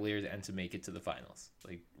the Cavaliers and to make it to the finals.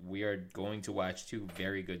 Like, we are going to watch 2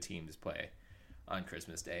 very good teams play on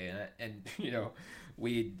Christmas Day. And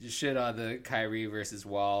we shit on the Kyrie versus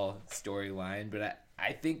Wall storyline, but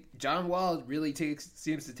I think John Wall really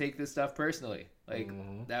seems to take this stuff personally. Like,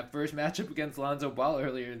 that first matchup against Lonzo Ball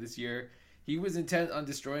earlier this year, he was intent on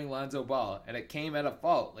destroying Lonzo Ball, and it came at a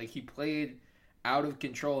fault. Like, he played out of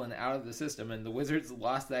control and out of the system, and the Wizards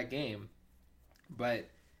lost that game. But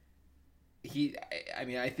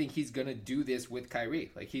I think he's going to do this with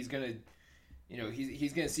Kyrie. Like, he's going to,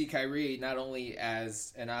 he's going to see Kyrie not only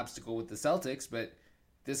as an obstacle with the Celtics, but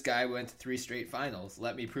this guy went to 3 straight finals.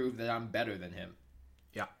 Let me prove that I'm better than him.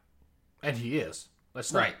 Yeah. And he is.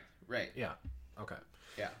 Let's not. Right. Yeah. Okay.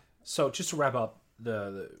 Yeah. So just to wrap up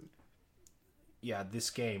this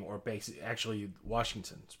game, or actually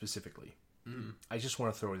Washington specifically, I just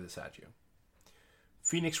want to throw this at you.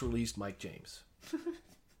 Phoenix released Mike James.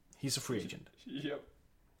 He's a free agent. Yep.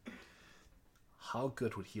 How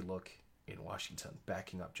good would he look in Washington,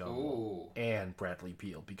 backing up John Wall and Bradley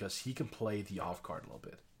Beal, because he can play the off card a little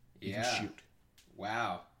bit. He can shoot.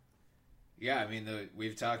 Wow. Yeah, I mean,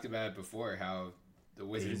 we've talked about it before, how the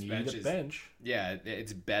Wizards bench. Yeah,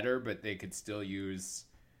 it's better, but they could still use.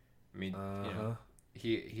 I mean,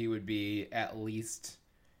 he would be at least.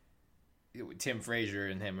 Tim Frazier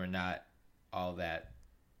and him are not all that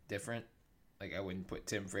different. Like, I wouldn't put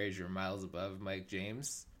Tim Frazier miles above Mike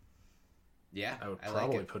James. Yeah, I would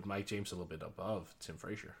probably put Mike James a little bit above Tim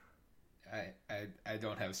Frazier. I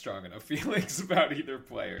don't have strong enough feelings about either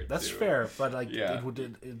player. That's fair, but it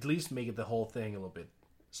would at least make it the whole thing a little bit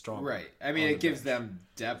stronger. Right. I mean, it gives them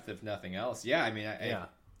depth if nothing else. Yeah, I mean,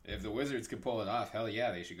 if the Wizards can pull it off, hell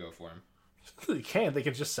yeah, they should go for him. They can. They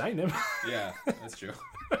can just sign him. Yeah, that's true.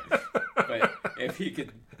 But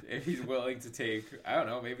if he's willing to take, I don't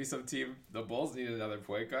know, maybe some team, the Bulls need another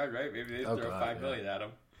point guard, right? Maybe they throw $5 million at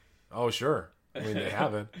him. Oh, sure. I mean, they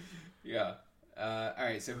haven't. Yeah. All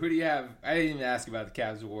right, so who do you have? I didn't even ask about the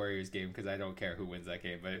Cavs-Warriors game because I don't care who wins that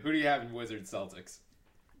game, but who do you have in Wizards-Celtics?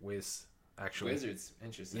 Actually. Wizards,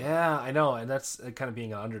 interesting. Yeah, I know, and that's kind of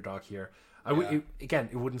being an underdog here.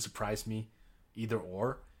 It wouldn't surprise me either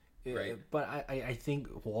or. Right. But I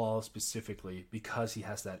think Wall specifically, because he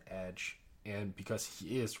has that edge and because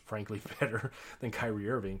he is frankly better than Kyrie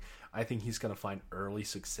Irving, I think he's going to find early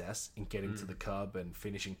success in getting to the cub and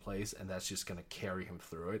finishing plays, and that's just going to carry him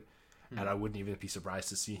through it. And I wouldn't even be surprised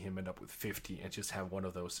to see him end up with 50 and just have one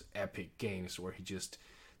of those epic games where he just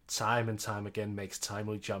time and time again makes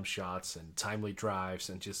timely jump shots and timely drives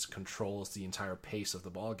and just controls the entire pace of the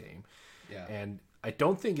ball game. Yeah. And I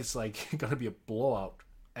don't think it's like going to be a blowout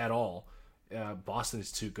at all. Boston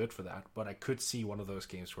is too good for that, but I could see one of those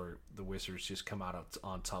games where the Wizards just come out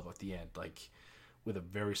on top at the end, like with a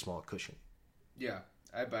very small cushion. Yeah,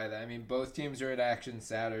 I buy that. I mean, both teams are in action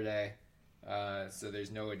Saturday, so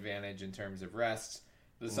there's no advantage in terms of rest.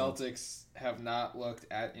 The Celtics have not looked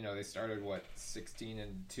at, they started,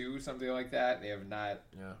 16-2, something like that. They have not,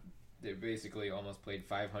 they've basically almost played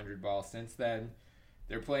 500 ball since then.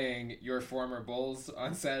 They're playing your former Bulls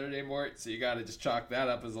on Saturday, Mort, so you got to just chalk that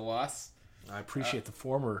up as a loss. I appreciate the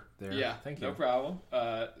former there. Yeah, thank you. No problem.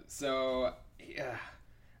 I'm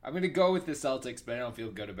going to go with the Celtics, but I don't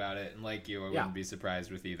feel good about it. And like you, I wouldn't be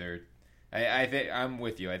surprised with either. I think I'm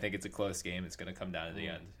with you. I think it's a close game. It's going to come down to the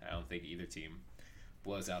end. I don't think either team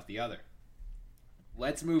blows out the other.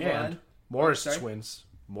 Let's move on. Morris twins. It's a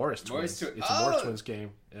Morris twins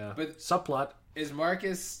game. Yeah. But subplot. Is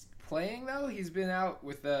Marcus playing though? He's been out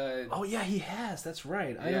with the. Oh yeah, he has. That's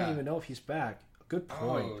right. I don't even know if he's back. Good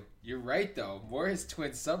point. Oh, you're right though. Morris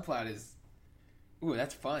twins subplot is. Ooh,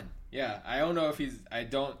 that's fun. Yeah, I don't know if he's. I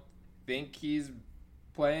don't think he's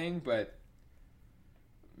playing, but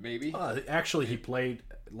maybe. Actually, he played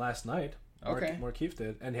last night. Okay. Markieff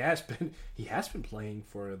did, and he has been playing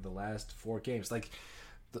for the last 4 games. Like,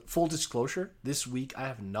 full disclosure, this week I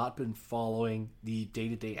have not been following the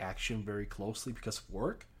day-to-day action very closely because of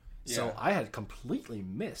work. Yeah. So I had completely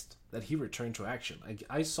missed that he returned to action.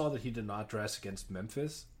 I saw that he did not dress against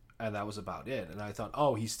Memphis, and that was about it. And I thought,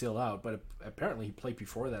 oh, he's still out, but apparently he played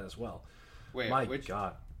before that as well. Wait, my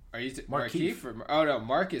God. Are you Markieff. Markieff? Oh no,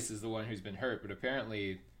 Marcus is the one who's been hurt, but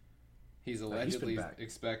apparently he's allegedly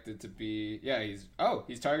expected to be. Yeah, he's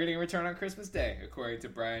targeting a return on Christmas Day, according to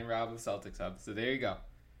Brian Robb of Celtics Hub. So there you go.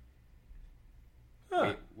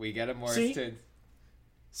 Huh. We get a Morris Twins.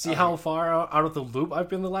 See how far out of the loop I've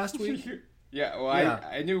been the last week? Yeah, well, yeah.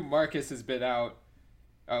 I knew Marcus has been out.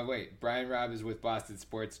 Oh, wait. Brian Robb is with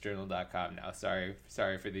BostonSportsJournal.com now. Sorry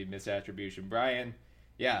for the misattribution. Brian,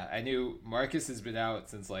 yeah, I knew Marcus has been out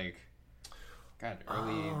since, early...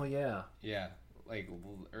 Oh, yeah. Yeah,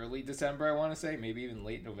 early December, I want to say. Maybe even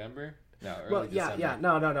late November. No, early December. Yeah.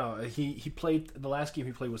 No. He played... The last game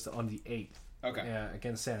he played was on the 8th. Okay.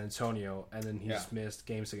 Against San Antonio, and then he's missed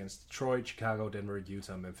games against Detroit, Chicago, Denver,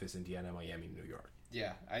 Utah, Memphis, Indiana, Miami, New York.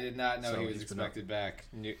 Yeah, I did not know he was expected back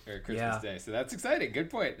Christmas Day, so that's exciting.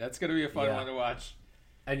 Good point. That's going to be a fun one to watch.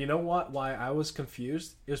 And you know what? Why I was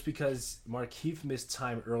confused? It was because Markieff missed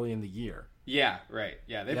time early in the year. Yeah, right.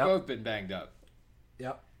 Yeah, they've both been banged up.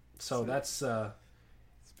 Yep. So that's the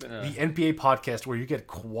NBA podcast where you get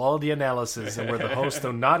quality analysis and where the hosts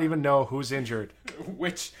do not even know who's injured.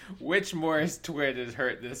 Which Morris twin is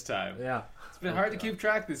hurt this time? Yeah. It's been hard to keep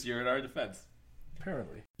track this year in our defense.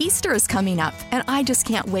 Apparently. Easter is coming up, and I just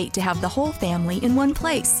can't wait to have the whole family in one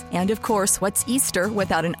place. And of course, what's Easter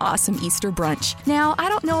without an awesome Easter brunch? Now, I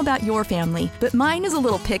don't know about your family, but mine is a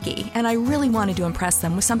little picky, and I really wanted to impress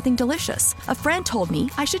them with something delicious. A friend told me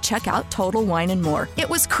I should check out Total Wine & More. It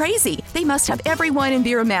was crazy. They must have every wine and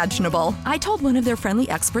beer imaginable. I told one of their friendly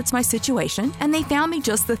experts my situation, and they found me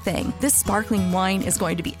just the thing. This sparkling wine is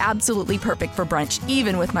going to be absolutely perfect for brunch,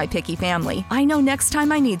 even with my picky family. I know next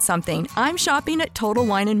time I need something, I'm shopping at Total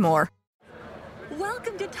Wine & More.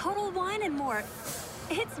 Welcome to Total Wine & More.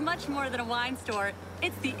 It's much more than a wine store.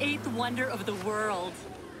 It's the 8th wonder of the world.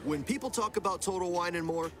 When people talk about Total Wine &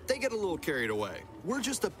 More, they get a little carried away. We're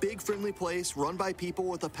just a big, friendly place run by people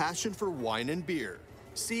with a passion for wine and beer.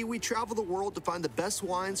 See, we travel the world to find the best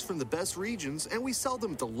wines from the best regions, and we sell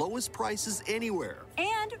them at the lowest prices anywhere.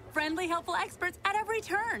 And friendly, helpful experts at every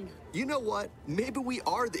turn. You know what? Maybe we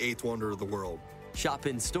are the 8th wonder of the world. Shop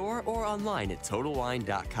in store or online at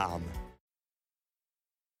TotalWine.com.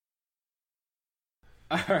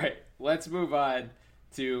 All right, let's move on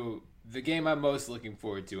to the game I'm most looking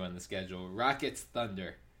forward to on the schedule, Rockets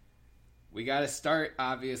Thunder. We got to start,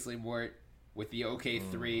 obviously, Mort, with the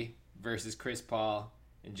OK3 versus Chris Paul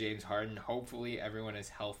and James Harden. Hopefully everyone is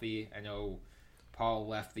healthy. I know Paul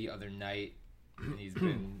left the other night, and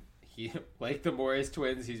he like the Morris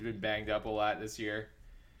twins, he's been banged up a lot this year.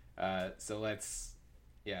 So let's,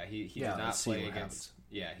 he did not play against,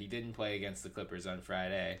 he didn't play against the Clippers on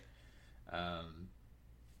Friday.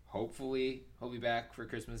 Hopefully he'll be back for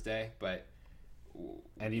Christmas Day,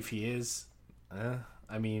 and if he is,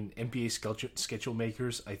 NBA schedule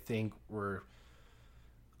makers, I think, were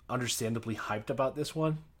understandably hyped about this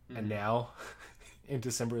one, and now in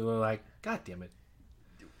December they're like, God damn it!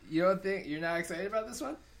 You don't think you're not excited about this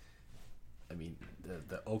one? I mean,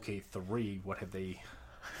 the OK3, what have they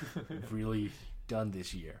really done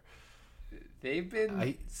this year? They've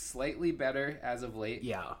been slightly better as of late.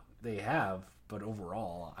 Yeah, they have, but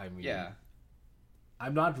overall,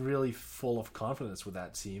 I'm not really full of confidence with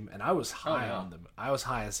that team, and I was high on them. I was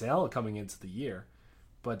high as hell coming into the year,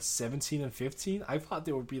 but 17-15, I thought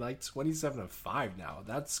they would be like 27-5 now.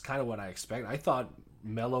 That's kind of what I expect. I thought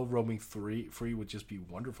Melo roaming free would just be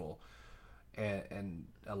wonderful, and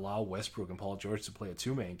allow Westbrook and Paul George to play a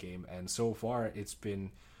two-man game. And so far, it's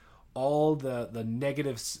been all the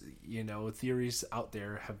negatives, theories out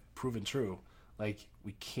there have proven true. Like,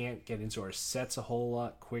 we can't get into our sets a whole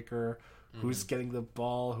lot quicker. Who's getting the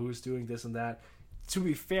ball? Who's doing this and that? To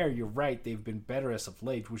be fair, you're right. They've been better as of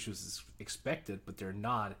late, which was expected, but they're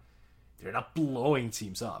not blowing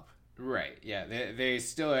teams up. Right. Yeah. They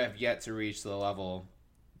still have yet to reach the level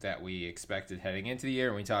that we expected heading into the year,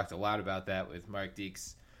 and we talked a lot about that with Mark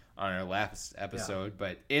Deeks on our last episode. Yeah.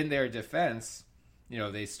 But in their defense,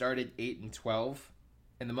 they started 8-12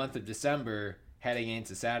 in the month of December. Heading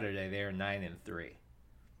into Saturday, they are 9-3.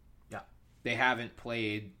 Yeah, they haven't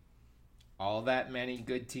played all that many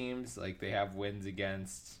good teams. Like, they have wins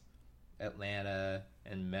against Atlanta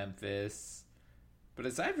and Memphis, but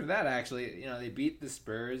aside from that, actually, they beat the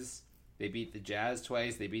Spurs, they beat the Jazz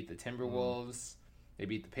twice, they beat the Timberwolves, they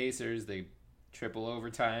beat the Pacers, they triple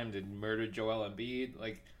overtime to murder Joel Embiid.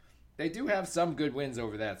 Like, they do have some good wins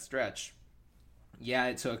over that stretch. Yeah,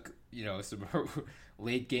 it took, some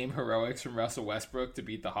late game heroics from Russell Westbrook to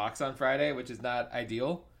beat the Hawks on Friday, which is not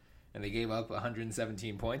ideal. And they gave up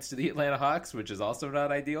 117 points to the Atlanta Hawks, which is also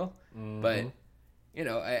not ideal. Mm-hmm. But,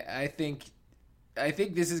 I think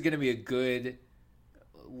this is going to be a good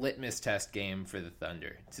litmus test game for the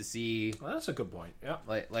Thunder to see. Well, that's a good point. Yeah.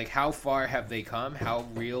 Like how far have they come? How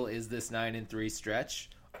real is this 9-3 stretch?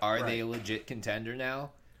 Are they a legit contender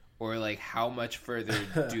now? Or like how much further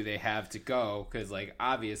do they have to go? Because like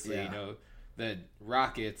obviously, the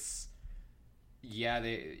Rockets,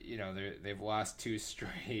 they've lost 2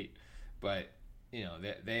 straight, but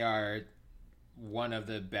they are one of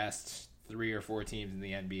the best 3 or 4 teams in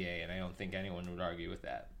the NBA, and I don't think anyone would argue with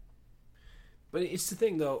that. But it's the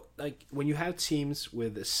thing, though, like when you have teams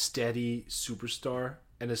with a steady superstar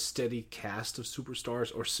and a steady cast of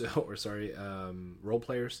superstars, role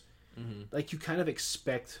players, like you kind of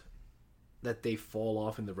expect that they fall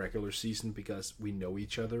off in the regular season because we know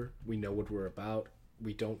each other, we know what we're about.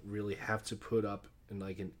 We don't really have to put up in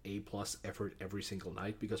like an A+ effort every single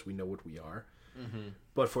night because we know what we are. Mm-hmm.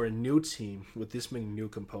 But for a new team with this many new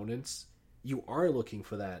components, you are looking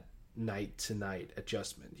for that night-to-night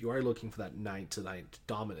adjustment. You are looking for that night-to-night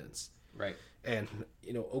dominance. Right. And,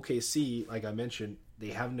 OKC, like I mentioned, they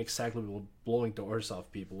haven't exactly been blowing doors off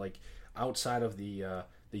people. Like, outside of the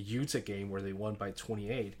Utah game where they won by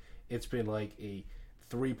 28, it's been like a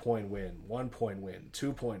 3-point win, 1-point win,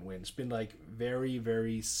 2-point win. It's been like very,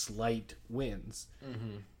 very slight wins.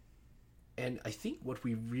 Mm-hmm. And I think what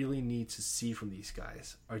we really need to see from these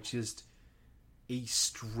guys are just a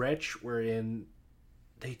stretch wherein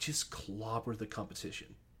they just clobber the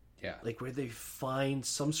competition. Yeah. Like where they find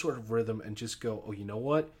some sort of rhythm and just go, oh, you know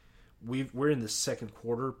what? We're in the second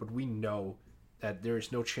quarter, but we know that there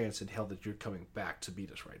is no chance in hell that you're coming back to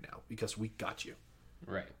beat us right now because we got you.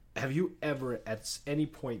 Right. Have you ever, at any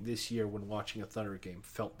point this year when watching a Thunder game,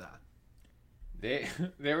 felt that?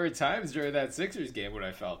 There were times during that Sixers game when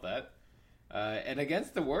I felt that. And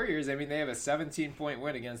against the Warriors, I mean, they have a 17-point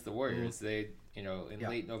win against the Warriors. Mm-hmm. They,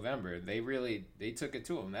 late November, they took it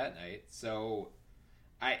to them that night. So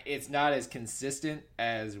it's not as consistent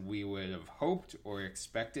as we would have hoped or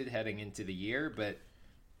expected heading into the year. But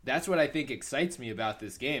that's what I think excites me about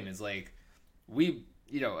this game is like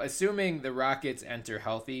assuming the Rockets enter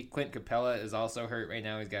healthy. Clint Capella is also hurt right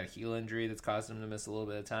now. He's got a heel injury that's caused him to miss a little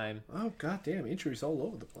bit of time. Oh, goddamn. Injuries all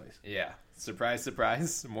over the place. Yeah. Surprise,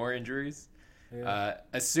 surprise. More injuries. Yeah.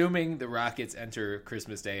 Assuming the Rockets enter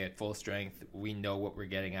Christmas Day at full strength, we know what we're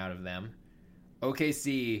getting out of them.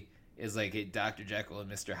 OKC is like a Dr. Jekyll and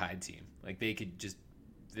Mr. Hyde team. Like they could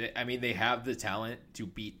they have the talent to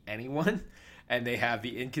beat anyone, and they have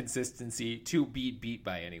the inconsistency to be beat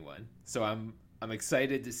by anyone. So I'm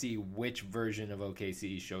excited to see which version of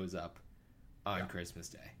OKC shows up on Christmas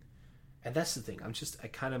Day. And that's the thing. I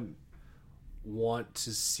kind of want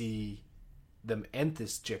to see them end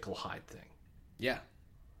this Jekyll Hyde thing. Yeah.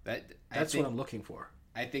 That's what I'm looking for.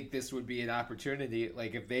 I think this would be an opportunity.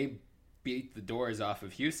 Like, if they beat the doors off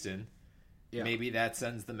of Houston, maybe that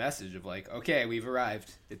sends the message of, like, okay, we've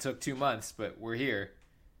arrived. It took 2 months, but we're here.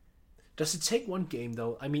 Does it take one game,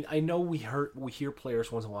 though? I mean, I know we hear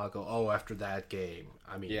players once in a while go, oh, after that game,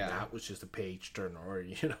 that was just a page turner or,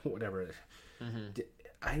 whatever.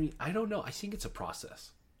 Mm-hmm. I don't know. I think it's a process.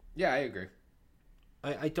 Yeah, I agree.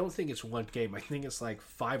 I don't think it's one game. I think it's like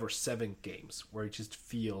 5 or 7 games where you just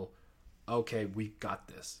feel, okay, we got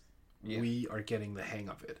this. Yeah. We are getting the hang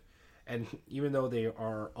of it. And even though they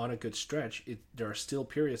are on a good stretch, there are still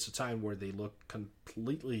periods of time where they look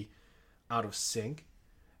completely out of sync,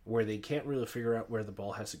 where they can't really figure out where the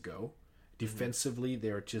ball has to go. Defensively,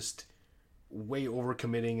 they're just way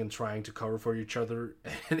overcommitting and trying to cover for each other,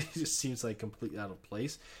 and it just seems like completely out of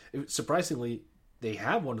place. Surprisingly, they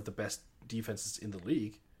have one of the best defenses in the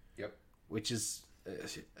league. Yep. Which is,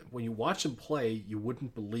 when you watch them play, you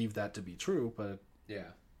wouldn't believe that to be true, but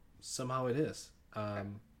somehow it is.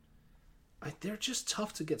 They're just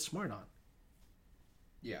tough to get smart on.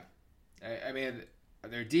 Yeah. I mean,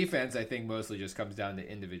 their defense, I think, mostly just comes down to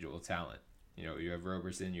individual talent. You have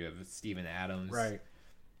Roberson, you have Steven Adams. Right.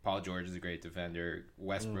 Paul George is a great defender.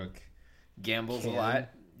 Westbrook gambles a lot.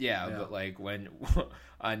 Yeah, but like when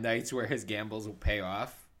on nights where his gambles will pay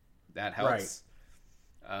off, that helps.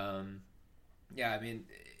 Right. I mean,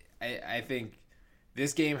 I think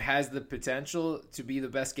this game has the potential to be the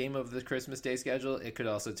best game of the Christmas Day schedule. It could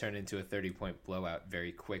also turn into a 30-point blowout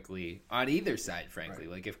very quickly on either side, frankly.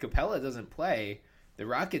 Right. Like, if Capella doesn't play, the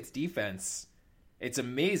Rockets' defense, it's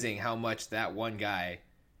amazing how much that one guy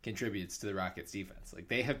contributes to the Rockets' defense. Like,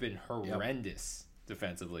 they have been horrendous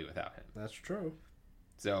defensively without him. That's true.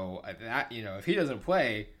 So, that, if he doesn't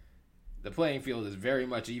play, the playing field is very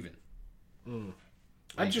much even.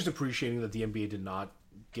 I'm just appreciating that the NBA did not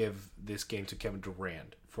give this game to Kevin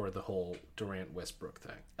Durant for the whole Durant-Westbrook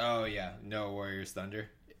thing. Oh, yeah. No Warriors Thunder.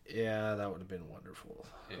 Yeah, that would have been wonderful.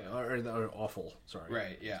 Yeah. Or awful, sorry.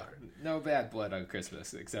 Right, yeah. Sorry. No bad blood on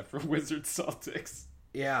Christmas, except for Wizards Celtics.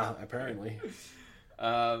 Yeah, apparently.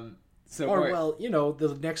 The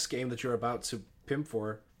next game that you're about to pimp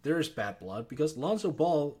for, there is bad blood because Lonzo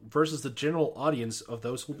Ball versus the general audience of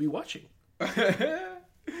those who'll be watching.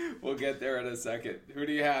 We'll get there in a second. Who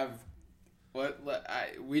do you have?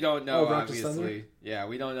 We don't know, Rockets obviously. Thunder? Yeah,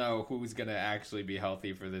 we don't know who's going to actually be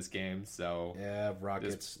healthy for this game. So Yeah,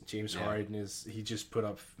 Rockets. James Harden he just put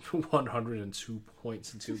up 102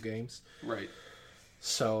 points in 2 games. Right.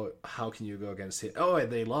 So how can you go against it? Oh,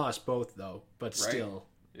 and they lost both though, but still,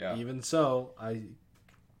 even so, I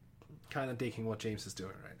kind of digging what James is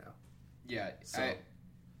doing right now. Yeah, So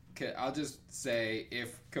I'll just say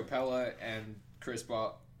if Capella and Chris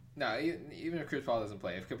Paul. No, even if Chris Paul doesn't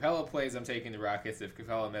play. If Capella plays, I'm taking the Rockets. If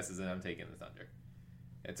Capella misses it, I'm taking the Thunder.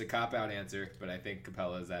 It's a cop-out answer, but I think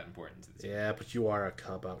Capella is that important to the team. yeah, but you are a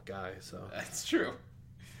cop-out guy, so That's true.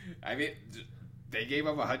 I mean, they gave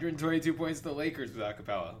up 122 points to the Lakers without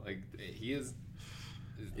Capella. Like, he is,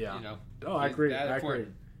 Oh, I agree. that I agree.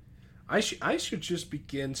 important. I should just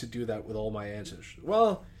begin to do that with all my answers.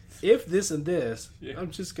 Well, if this and this,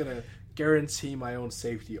 I'm just gonna guarantee my own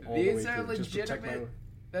safety all the way These are through. Just protect my legitimate. own.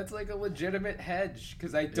 That's like a legitimate hedge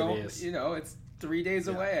because I don't, is. it's 3 days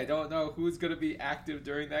away. I don't know who's going to be active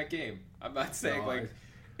during that game. I'm not saying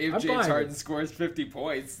if I'm James buying Harden it. scores 50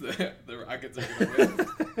 points, the Rockets are going to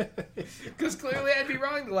win. Because clearly I'd be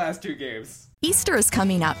wrong the last 2 games. Easter is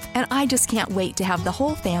coming up, and I just can't wait to have the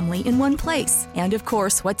whole family in one place. And of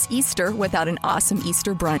course, what's Easter without an awesome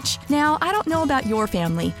Easter brunch? Now, I don't know about your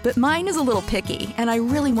family, but mine is a little picky, and I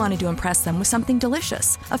really wanted to impress them with something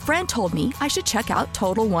delicious. A friend told me I should check out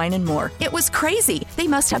Total Wine & More. It was crazy. They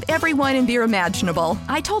must have every wine and beer imaginable.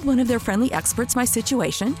 I told one of their friendly experts my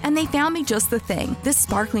situation, and they found me just the thing. This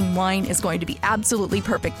sparkling wine is going to be absolutely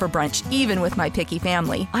perfect for brunch, even with my picky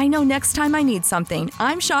family. I know next time I need something,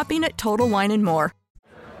 I'm shopping at Total Wine & More.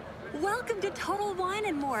 Welcome to Total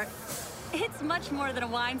Wine & More. It's much more than a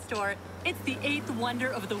wine store. It's the 8th wonder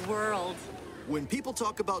of the world. When people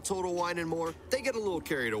talk about Total Wine & More, they get a little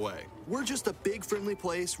carried away. We're just a big, friendly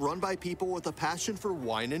place run by people with a passion for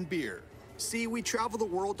wine and beer. See, we travel the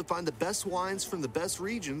world to find the best wines from the best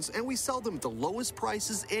regions, and we sell them at the lowest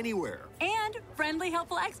prices anywhere. And friendly,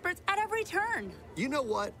 helpful experts at every turn. You know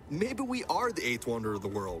what? Maybe we are the 8th wonder of the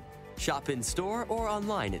world. Shop in store or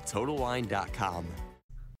online at TotalWine.com.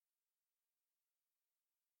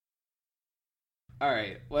 All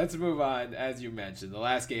right, let's move on. As you mentioned, the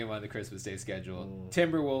last game on the Christmas Day schedule,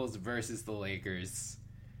 Timberwolves versus the Lakers.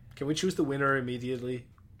 Can we choose the winner immediately?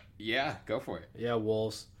 Yeah, go for it. Yeah,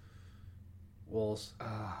 Wolves. Wolves.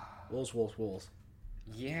 Wolves.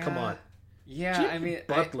 Yeah. Come on. Yeah, Jimmy I mean,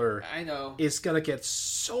 Butler I know. is going to get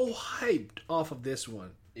so hyped off of this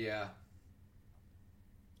one. Yeah.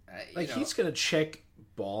 He's going to check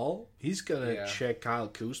Ball. He's going to Yeah. check Kyle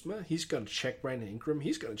Kuzma. He's going to check Brandon Ingram.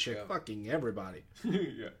 He's going to check fucking everybody.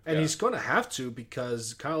 yeah. And he's going to have to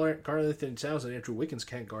because Karl Anthony Towns and Andrew Wiggins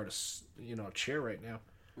can't guard a chair right now.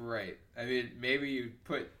 Right. I mean, maybe you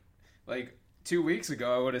put, 2 weeks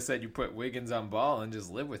ago, I would have said you put Wiggins on Ball and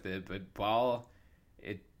just live with it. But Ball,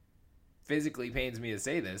 it physically pains me to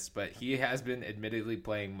say this, but he has been admittedly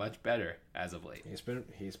playing much better as of late.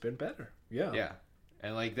 He's been better. Yeah. Yeah.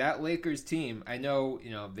 And that Lakers team, I know,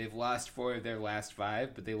 they've lost 4 of their last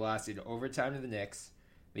 5, but they lost in overtime to the Knicks.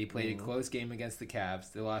 They played a close game against the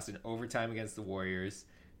Cavs. They lost in overtime against the Warriors.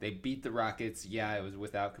 They beat the Rockets. Yeah, it was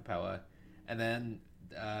without Capella. And then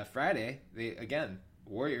Friday,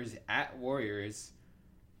 Warriors at Warriors.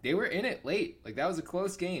 They were in it late. That was a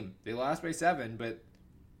close game. They lost by 7, but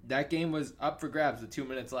that game was up for grabs with 2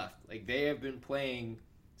 minutes left. They have been playing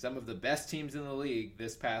some of the best teams in the league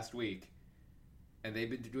this past week. And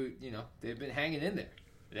they've been hanging in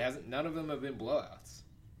there. None of them have been blowouts.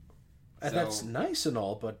 And that's nice and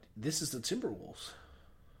all, but this is the Timberwolves.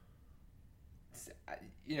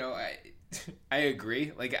 I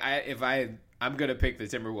agree. I'm gonna pick the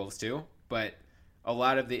Timberwolves too, but a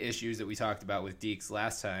lot of the issues that we talked about with Deeks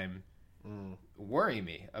last time worry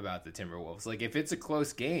me about the Timberwolves. If it's a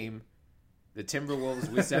close game, the Timberwolves,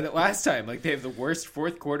 we said it last time, they have the worst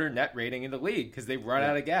fourth quarter net rating in the league because they run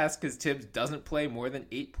out of gas because Tibbs doesn't play more than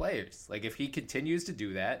 8 players. If he continues to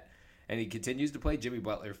do that, and he continues to play Jimmy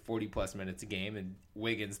Butler 40-plus minutes a game and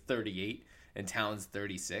Wiggins 38 and Towns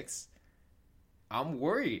 36, I'm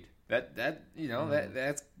worried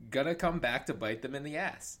that's going to come back to bite them in the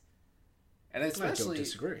ass. And especially, I don't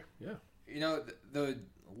disagree. Yeah. The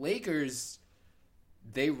Lakers,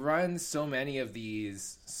 they run so many of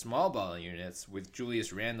these small ball units with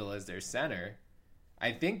Julius Randle as their center.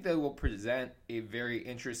 I think that will present a very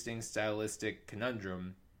interesting stylistic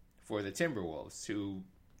conundrum for the Timberwolves, who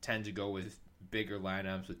tend to go with bigger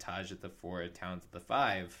lineups with Taj at the 4, Towns at the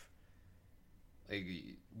 5. Like,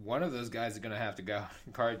 one of those guys is going to have to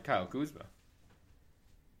guard Kyle Kuzma.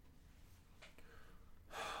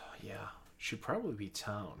 Yeah, should probably be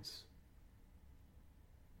Towns.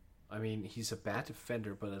 I mean, he's a bad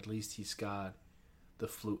defender, but at least he's got the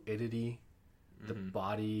fluidity, the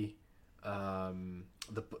body,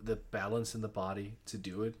 the balance in the body to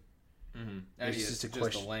do it. Mm-hmm. And it's just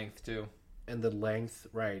the length too, and the length,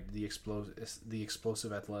 right? The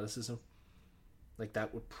explosive athleticism. Like,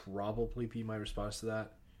 that would probably be my response to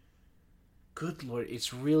that. Good Lord,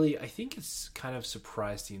 it's really, I think it's kind of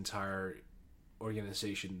surprised the entire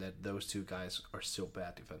organization that those two guys are so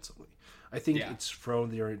bad defensively. I think it's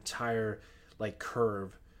thrown their entire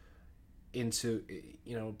curve into,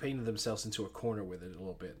 painting themselves into a corner with it a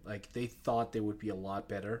little bit. Like, they thought they would be a lot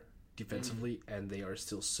better defensively, and they are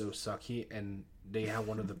still so sucky, and they have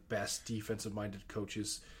one of the best defensive minded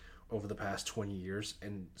coaches over the past 20 years,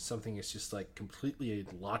 and something is just completely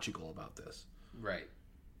illogical about this. Right.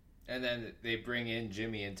 And then they bring in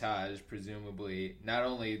Jimmy and Taj, presumably, not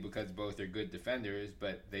only because both are good defenders,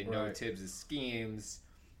 but they know Tibbs' schemes.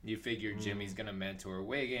 You figure Jimmy's going to mentor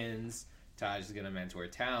Wiggins, Taj is going to mentor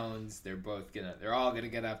Towns. They're all going to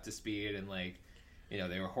get up to speed, and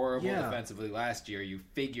they were horrible defensively last year. You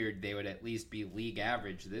figured they would at least be league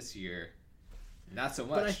average this year. Not so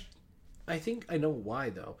much. But I think I know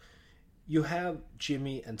why, though. You have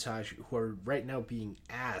Jimmy and Taj, who are right now being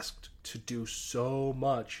asked to do so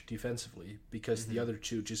much defensively because the other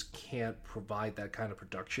two just can't provide that kind of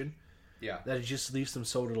production. Yeah. That it just leaves them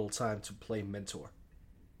so little time to play mentor.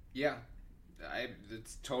 Yeah.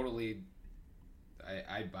 It's totally...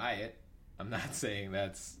 I buy it. I'm not saying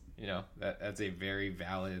that's, that's a very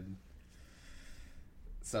valid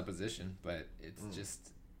supposition, but it's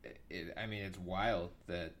just... it's wild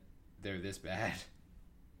that they're this bad.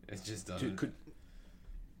 It just doesn't. Dude,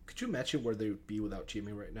 could you imagine where they would be without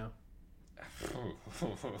Jimmy right now?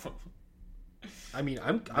 I mean,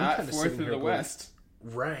 I'm kind of fourth in the West.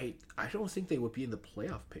 Right. I don't think they would be in the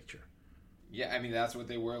playoff picture. Yeah, that's what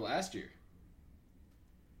they were last year.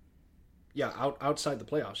 Yeah, outside the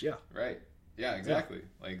playoffs. Yeah. Right. Yeah, exactly.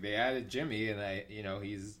 Yeah. They added Jimmy, and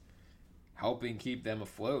he's helping keep them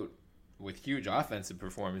afloat with huge offensive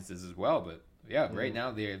performances as well. But yeah, right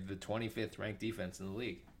now they're the 25th ranked defense in the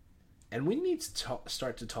league. And we need to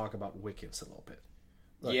start to talk about Wiggins a little bit.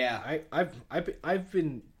 Look, yeah, I've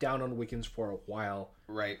been down on Wiggins for a while,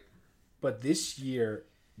 right? But this year,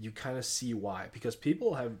 you kind of see why, because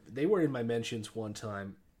they were in my mentions one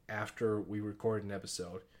time after we recorded an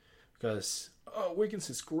episode, because Wiggins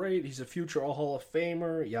is great, he's a future Hall of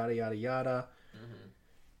Famer, yada yada yada.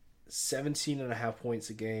 17.5 points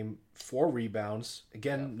a game, 4 rebounds,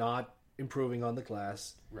 again not improving on the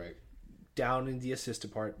glass, right? Down in the assist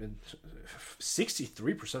department,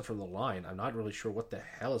 63% from the line. I'm not really sure what the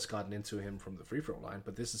hell has gotten into him from the free throw line,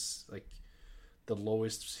 but this is the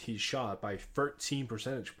lowest he's shot by 13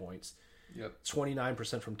 percentage points. Yep.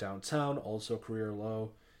 29% from downtown, also career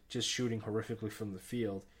low, just shooting horrifically from the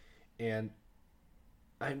field. And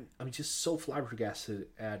I'm just so flabbergasted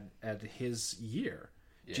at his year.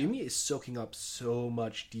 Yeah. Jimmy is soaking up so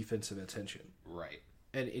much defensive attention. Right.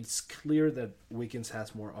 And it's clear that Wiggins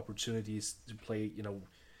has more opportunities to play,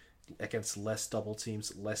 against less double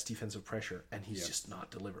teams, less defensive pressure, and he's just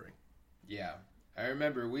not delivering. Yeah. I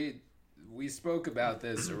remember we spoke about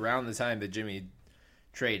this around the time the Jimmy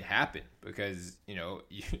trade happened, because,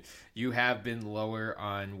 you have been lower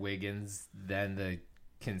on Wiggins than the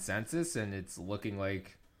consensus, and it's looking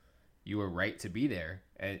like you were right to be there.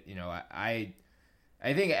 And, I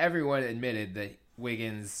think everyone admitted that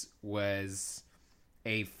Wiggins was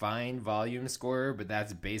a fine volume scorer, but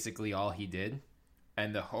that's basically all he did.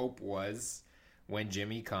 And the hope was when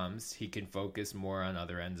Jimmy comes, he can focus more on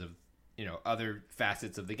other ends of, other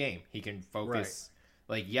facets of the game. He can focus,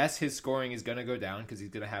 yes, his scoring is going to go down because he's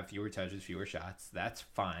going to have fewer touches, fewer shots. That's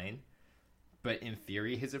fine. But in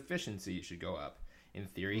theory, his efficiency should go up. In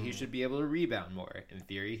theory, he should be able to rebound more. In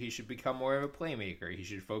theory, he should become more of a playmaker. He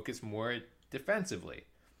should focus more defensively.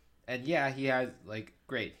 And yeah, he has,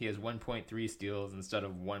 great. He has 1.3 steals instead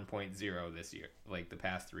of 1.0 this year, the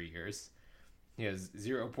past 3 years. He has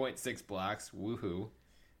 0.6 blocks. Woohoo.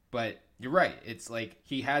 But you're right. It's like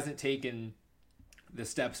he hasn't taken the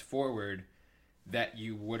steps forward that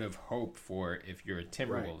you would have hoped for if you're a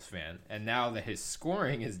Timberwolves fan. And now that his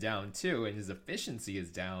scoring is down too and his efficiency is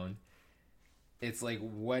down, it's like,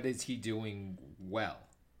 what is he doing well?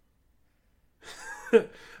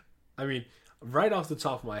 I mean, right off the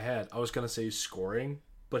top of my head, I was going to say scoring,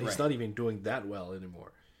 but he's not even doing that well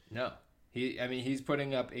anymore. No. He's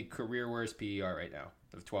putting up a career worst PER right now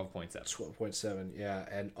of 12.7. 12.7, yeah,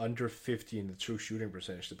 and under 50 in the true shooting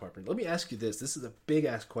percentage department. Let me ask you this. This is a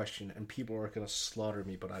big-ass question, and people are going to slaughter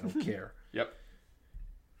me, but I don't care. Yep.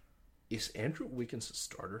 Is Andrew Wiggins a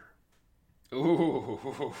starter? Ooh.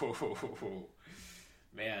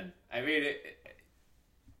 Man. I mean,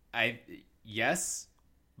 yes,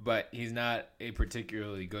 but he's not a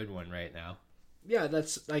particularly good one right now. Yeah,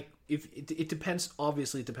 that's like if it depends.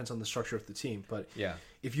 Obviously, it depends on the structure of the team. But yeah,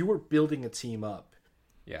 if you were building a team up,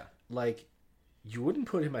 yeah, like you wouldn't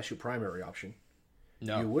put him as your primary option.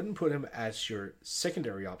 No, you wouldn't put him as your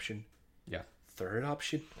secondary option. Yeah, third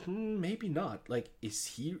option, maybe not. Like, is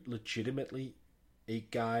he legitimately a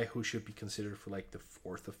guy who should be considered for like the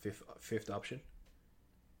fourth or fifth option?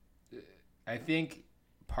 I think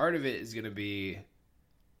part of it is going to be,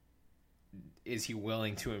 is he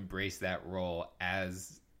willing to embrace that role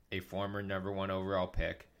as a former number 1 overall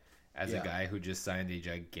pick, as a guy who just signed a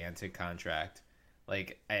gigantic contract?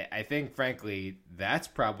 Like, I think, frankly, that's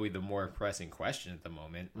probably the more pressing question at the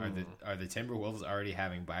moment. Are the Timberwolves already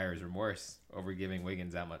having buyer's remorse over giving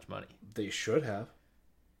Wiggins that much money? They should have.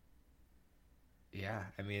 Yeah,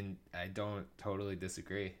 I mean, I don't totally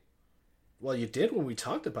disagree. Well, you did when we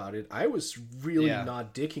talked about it. I was really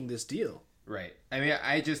not dicking this deal. Right. I mean,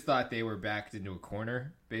 I just thought they were backed into a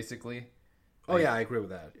corner, basically. Oh, yeah, I agree with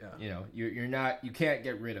that. Yeah. You know, you can't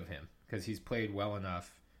get rid of him because he's played well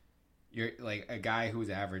enough. You're like a guy who's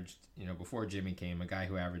averaged, before Jimmy came, a guy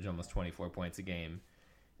who averaged almost 24 points a game.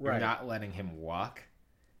 You're not letting him walk.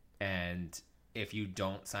 And if you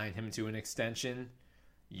don't sign him to an extension,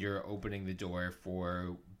 you're opening the door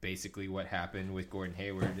for basically what happened with Gordon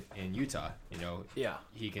Hayward in Utah.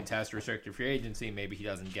 He can test restricted free agency. Maybe he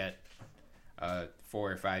doesn't get a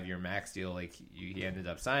 4 or 5 year max deal like he ended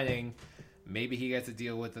up signing. Maybe he gets a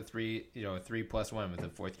deal with a 3+1 with a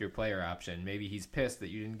 4th year player option. Maybe he's pissed that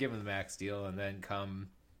you didn't give him the max deal, and then come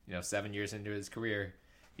 7 years into his career,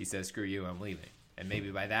 he says, "Screw you, I'm leaving." And maybe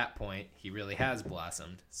by that point, he really has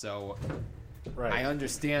blossomed. So I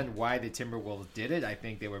understand why the Timberwolves did it. I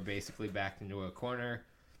think they were basically backed into a corner.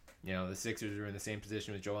 The Sixers were in the same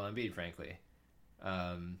position with Joel Embiid, frankly.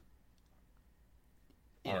 All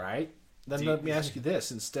right. Then let me ask you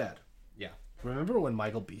this instead. Yeah. Remember when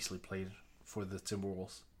Michael Beasley played for the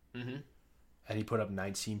Timberwolves? Mm-hmm. And he put up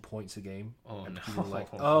 19 points a game? Oh, and no. people were like,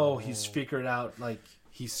 oh, he's figured out. Like,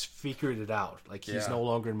 he's figured it out. Like, he's no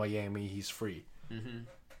longer in Miami. He's free. Mm-hmm.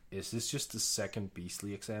 Is this just the second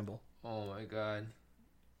Beasley example? Oh, my God.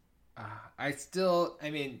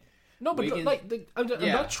 No, but I'm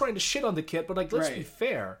not trying to shit on the kid, but let's be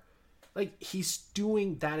fair. He's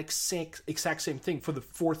doing that exact same thing for the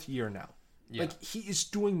 4th year now. Yeah. He is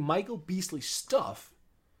doing Michael Beasley stuff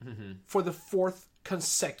for the 4th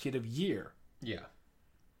consecutive year. Yeah.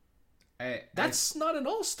 That's not an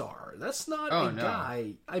all-star. That's not a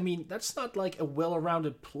guy. I mean, that's not like a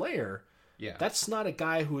well-rounded player. Yeah. That's not a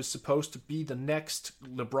guy who is supposed to be the next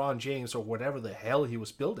LeBron James or whatever the hell he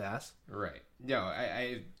was billed as. Right. No,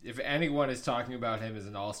 if anyone is talking about him as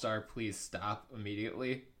an all-star, please stop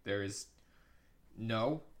immediately. There is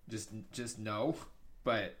just no.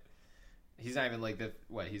 But he's not even like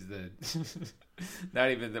he's the not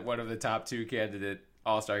even one of the top 2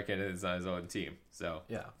 all-star candidates on his own team. So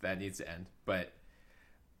that needs to end. But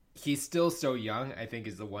he's still so young, I think,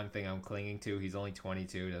 is the one thing I'm clinging to. He's only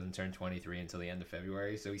 22, doesn't turn 23 until the end of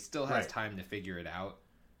February, so he still has time to figure it out.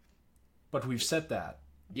 But we've said that.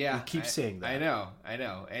 Yeah. We keep saying that. I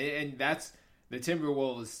know. And that's the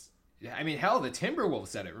Timberwolves. I mean, hell, the Timberwolves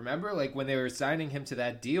said it. Remember? Like, when they were signing him to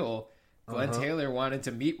that deal, Glenn Taylor wanted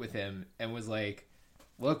to meet with him and was like,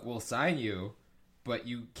 look, we'll sign you, but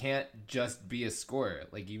you can't just be a scorer.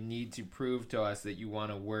 Like, you need to prove to us that you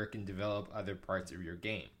want to work and develop other parts of your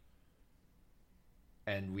game.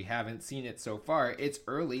 And we haven't seen it so far. It's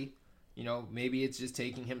early. Maybe it's just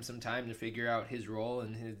taking him some time to figure out his role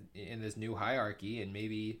in this new hierarchy. And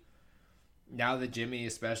maybe now that Jimmy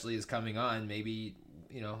especially is coming on, maybe,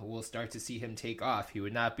 we'll start to see him take off. He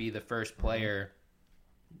would not be the first player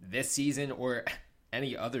this season or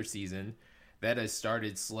any other season that has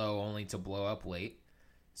started slow only to blow up late.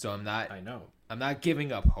 So I'm not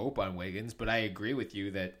giving up hope on Wiggins, but I agree with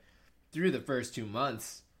you that through the first 2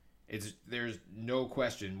 months, there's no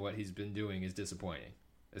question what he's been doing is disappointing,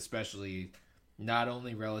 especially not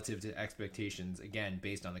only relative to expectations, again,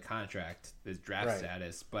 based on the contract, the draft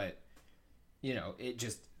status, but, it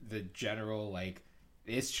just, the general,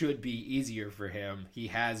 this should be easier for him. He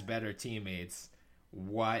has better teammates.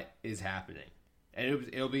 What is happening? And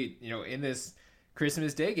it'll be, in this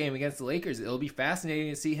Christmas Day game against the Lakers, it'll be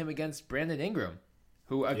fascinating to see him against Brandon Ingram,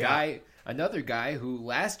 who another guy who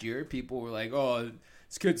last year people were like, oh,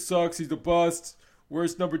 this kid sucks. He's a bust.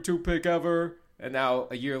 Worst number 2 pick ever. And now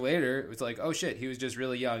a year later, it's like, oh shit, he was just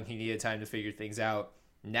really young. He needed time to figure things out.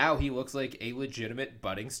 Now he looks like a legitimate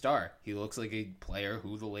budding star. He looks like a player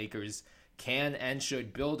who the Lakers can and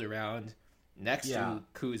should build around next to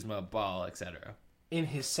Kuzma, Ball, etc. In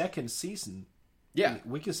his second season,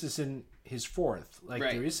 Wiggins is in his fourth.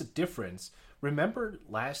 There is a difference. Remember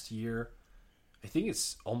last year, I think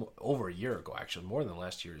it's over a year ago, actually, more than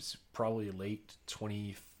last year. It's probably late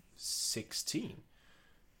 2016.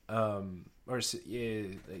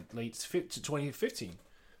 Late to 2015.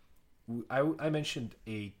 I mentioned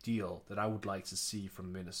a deal that I would like to see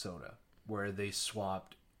from Minnesota where they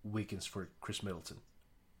swapped Wiggins for Chris Middleton.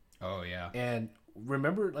 Oh, yeah. And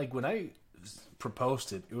remember, when I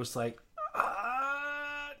proposed it, it was like,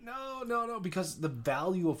 no, because the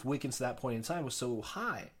value of Wiggins at that point in time was so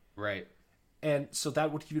high. Right. And so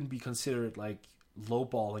that would even be considered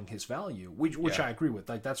lowballing his value, which I agree with.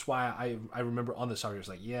 That's why I remember on the start, I was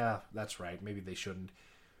like, yeah, that's right. Maybe they shouldn't.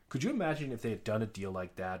 Could you imagine if they had done a deal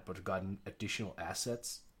like that, but gotten additional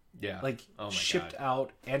assets? Yeah. Shipped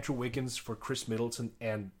out Andrew Wiggins for Chris Middleton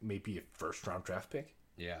and maybe a first-round draft pick?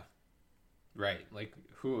 Yeah. Right.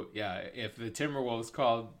 If the Timberwolves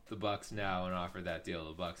called the Bucks now and offered that deal,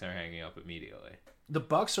 the Bucks are hanging up immediately. The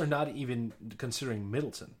Bucks are not even considering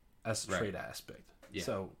Middleton as a trade aspect. Yeah.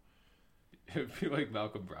 So it would be like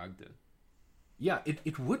Malcolm Brogdon. Yeah,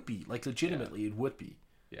 it would be. Legitimately, it would be.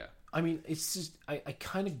 Yeah. I mean, it's just, I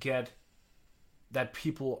kind of get that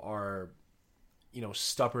people are,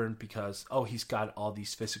 stubborn because, he's got all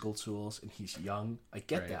these physical tools and he's young. I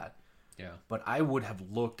get that. Yeah. But I would have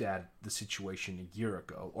looked at the situation a year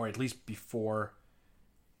ago, or at least before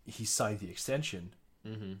he signed the extension,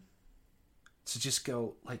 to just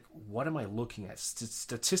go, what am I looking at?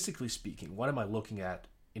 Statistically speaking, what am I looking at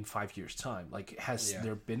in 5 years' time? Has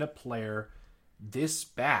there been a player this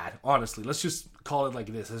bad? Honestly, let's just call it like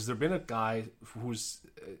this. Has there been a guy whose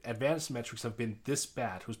advanced metrics have been this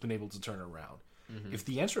bad who's been able to turn around? If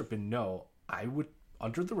the answer had been no, I would,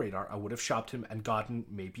 under the radar, I would have shopped him and gotten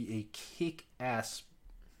maybe a kick-ass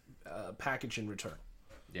package in return.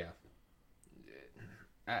 Yeah.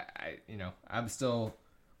 I'm still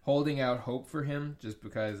holding out hope for him just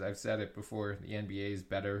because I've said it before. The NBA is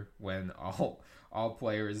better when all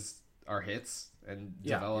players are hits and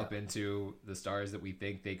develop into the stars that we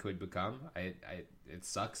think they could become. It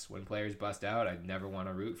sucks when players bust out. I never want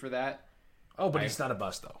to root for that. Oh, but he's not a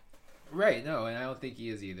bust though. Right, no, and I don't think he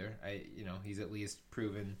is either. He's at least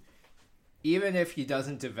proven, even if he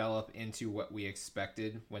doesn't develop into what we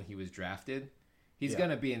expected when he was drafted, he's going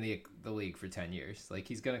to be in the league for 10 years.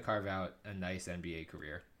 He's going to carve out a nice NBA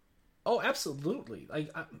career. Oh, absolutely.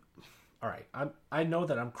 All right, I know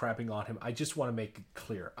that I'm crapping on him. I just want to make it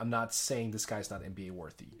clear. I'm not saying this guy's not NBA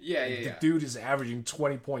worthy. The dude is averaging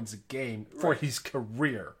 20 points a game for his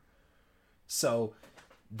career. So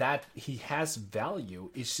that he has value.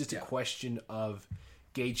 It's just a question of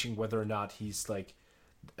gauging whether or not he's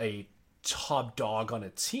a top dog on a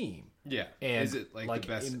team. Yeah. And is it the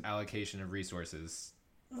best allocation of resources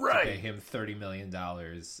to pay him $30 million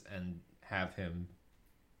and have him...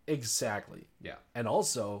 Exactly. Yeah. And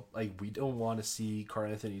also, we don't want to see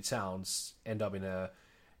Karl-Anthony Towns end up in an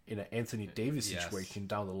Anthony Davis situation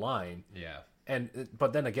down the line. Yeah.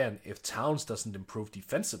 But then again, if Towns doesn't improve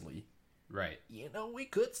defensively, right, we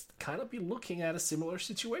could kind of be looking at a similar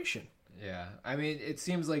situation. Yeah. I mean, it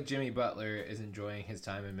seems like Jimmy Butler is enjoying his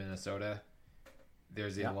time in Minnesota.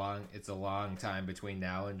 It's a long time between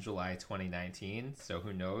now and July 2019, so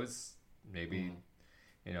who knows? Maybe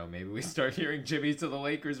maybe we start hearing Jimmy to the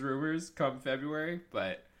Lakers rumors come February,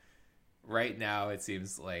 but right now it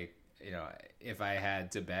seems like, if I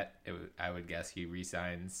had to bet, I would guess he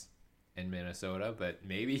re-signs in Minnesota, but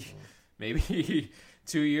maybe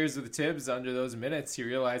 2 years with Tibbs under those minutes, he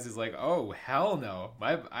realizes oh, hell no.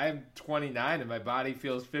 I'm 29 and my body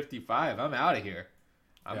feels 55. I'm out of here.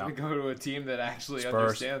 I'm going to go to a team that actually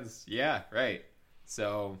understands. Yeah, right.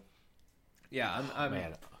 So, yeah,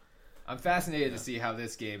 I'm fascinated to see how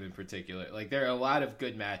this game in particular, there are a lot of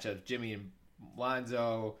good matchups. Jimmy and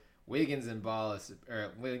Lonzo, Wiggins and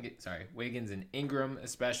Wiggins and Ingram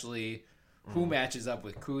especially. who matches up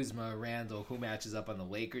with Kuzma, Randall, who matches up on the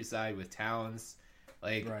Lakers side with Towns.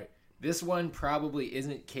 Like, this one probably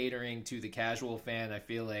isn't catering to the casual fan. I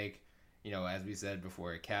feel like, as we said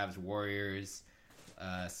before, Cavs, Warriors,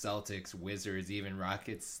 Celtics, Wizards, even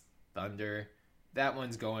Rockets, Thunder. That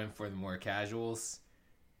one's going for the more casuals.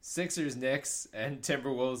 Sixers, Knicks, and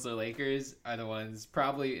Timberwolves or Lakers are the ones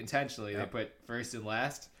probably intentionally they put first and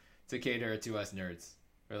last to cater to us nerds.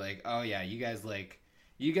 We're like, oh yeah, you guys like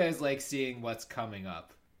seeing what's coming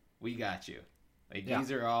up. We got you. Like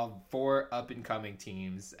these are all 4 up and coming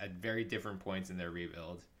teams at very different points in their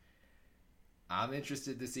rebuild. I'm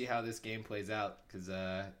interested to see how this game plays out because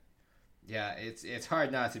it's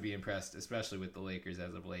hard not to be impressed, especially with the Lakers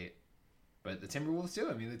as of late. But the Timberwolves too.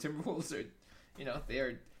 I mean, the Timberwolves are, they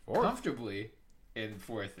are comfortably in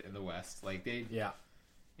 4th in the West. Like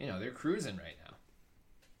they're cruising right now.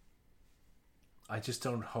 I just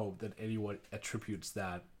don't hope that anyone attributes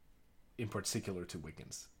that in particular to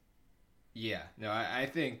Wiggins. Yeah, no, I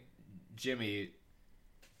think Jimmy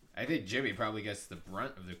probably gets the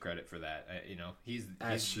brunt of the credit for that. He's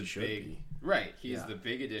the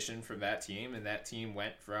big addition from that team, and that team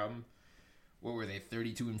went from, what were they,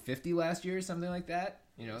 32 and 50 last year, something like that.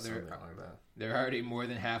 They're already more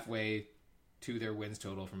than halfway to their wins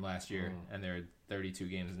total from last year, and they're 32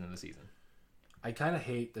 games into the season. I kind of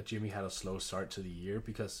hate that Jimmy had a slow start to the year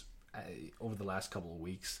because over the last couple of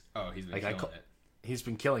weeks, he's been killing it. He's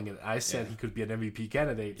been killing it. I said he could be an MVP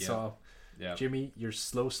candidate, so Jimmy, your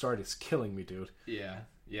slow start is killing me, dude. Yeah.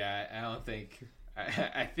 I don't think.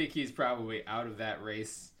 I think he's probably out of that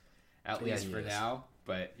race, at least for now.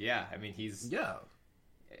 But I mean, he's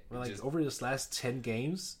over this last 10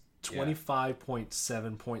 games,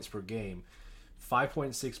 25.7 points per game,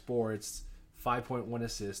 5.6 boards, 5.1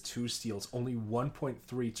 assists, 2 steals, only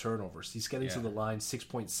 1.3 turnovers. He's getting to the line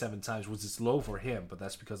 6.7 times, which is low for him, but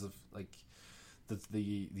that's because of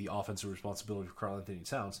the offensive responsibility for Karl Anthony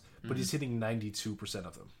Towns. But he's hitting 92%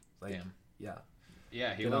 of them.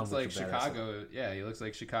 He looks like Chicago. Yeah, he looks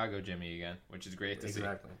like Chicago Jimmy again, which is great to see.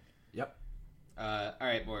 Exactly. Yep. All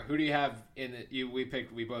right, more. Who do you have in the,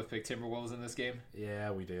 we both picked Timberwolves in this game?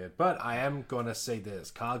 Yeah, we did. But I am going to say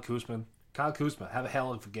this. Kyle Kuzma, have a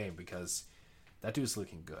hell of a game because that dude's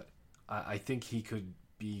looking good. I think he could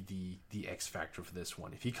be the X factor for this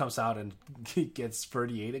one. If he comes out and he gets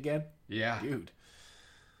 38 again, dude.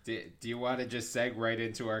 Do you want to just seg right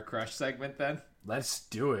into our crush segment then? Let's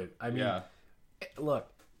do it. I mean,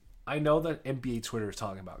 look, I know that NBA Twitter is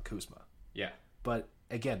talking about Kuzma. Yeah. But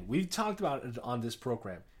again, we've talked about it on this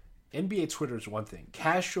program. NBA Twitter is one thing.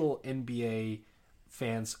 Casual NBA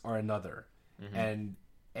fans are another. Mm-hmm. And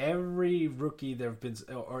every rookie there have been,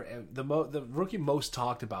 or the rookie most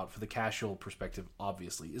talked about for the casual perspective,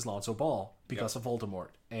 obviously, is Lonzo Ball because of Voldemort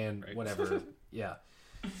and whatever.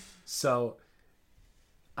 So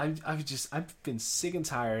I've been sick and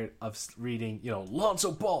tired of reading,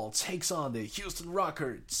 Lonzo Ball takes on the Houston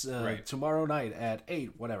Rockets tomorrow night at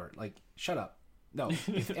 8, whatever. Like, shut up. No,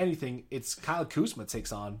 if anything, it's Kyle Kuzma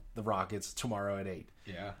takes on the Rockets tomorrow at 8.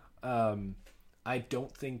 Yeah. I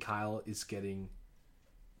don't think Kyle is getting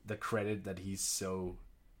the credit that he's so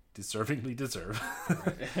deservingly deserve.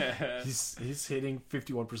 He's hitting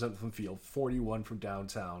 51% from the field, 41 from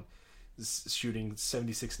downtown, shooting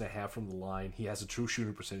 76.5 from the line. He has a true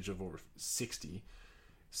shooting percentage of over 60,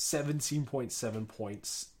 17.7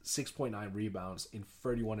 points, 6.9 rebounds in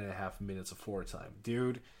 31.5 minutes of floor time.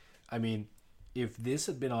 Dude, I mean, if this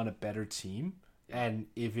had been on a better team, and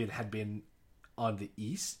if it had been on the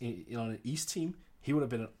East, on an East team, he would have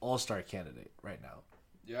been an all-star candidate right now.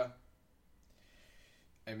 Yeah.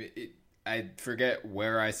 I mean, I forget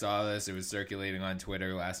where I saw this. It was circulating on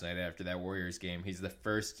Twitter last night after that Warriors game. He's the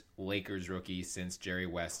first Lakers rookie since Jerry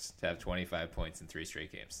West to have 25 points in 3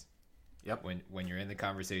 straight games. Yep. When you're in the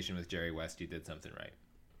conversation with Jerry West, you did something right.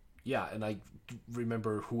 Yeah, and I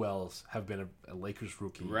remember who else have been a Lakers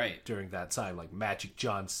rookie during that time, like Magic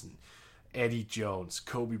Johnson, Eddie Jones,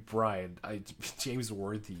 Kobe Bryant, James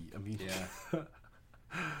Worthy. I mean,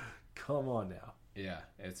 come on now. Yeah,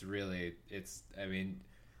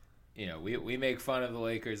 we make fun of the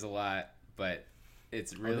Lakers a lot, but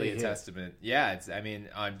it's really a testament. Yeah,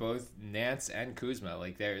 on both Nance and Kuzma,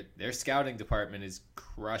 like their scouting department is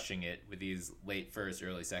crushing it with these late first,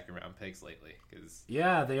 early second round picks lately.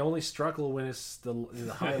 They only struggle when it's the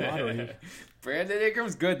high lottery. Brandon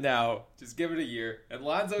Ingram's good now. Just give it a year. And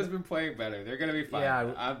Lonzo's been playing better. They're gonna be fine.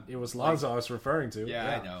 Yeah, it was Lonzo I was referring to.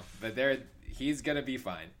 Yeah, I know, but he's gonna be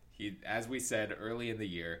fine. He, as we said early in the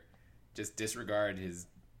year, just disregard his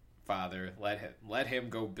father. Let him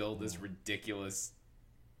go build this ridiculous,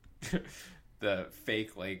 the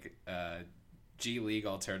fake G League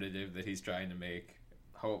alternative that he's trying to make.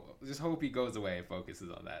 Just hope he goes away and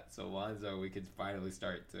focuses on that. So Lonzo, we could finally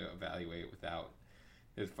start to evaluate without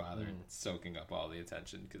his father soaking up all the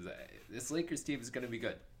attention, because this Lakers team is going to be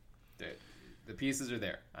good. The pieces are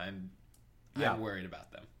there. I'm worried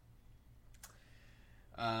about them.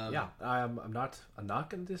 I'm not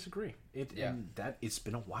going to disagree. It's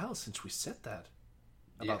been a while since we said that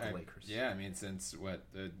about the Lakers. Yeah, I mean, since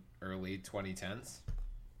the early 2010s.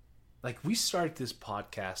 Like, we started this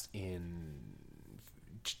podcast in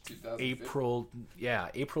April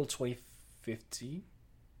 2015.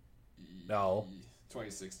 No,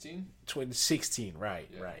 2016. Right.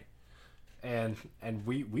 And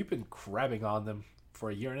we've been crabbing on them for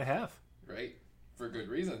a year and a half. Right, for good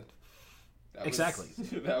reason. Exactly.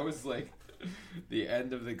 That was like the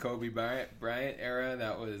end of the Kobe Bryant era.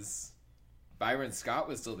 That was Byron Scott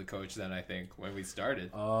was still the coach then, I think, when we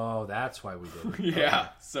started. Oh, that's why we did it. Yeah.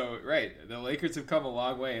 So, right. The Lakers have come a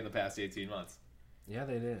long way in the past 18 months. Yeah,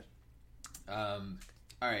 they did. All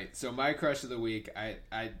right. So, my crush of the week,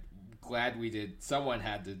 I glad we did. Someone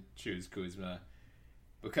had to choose Kuzma.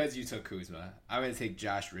 Because you took Kuzma, I'm going to take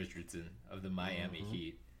Josh Richardson of the Miami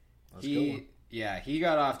Heat. That's a good one. Yeah, he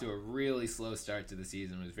got off to a really slow start to the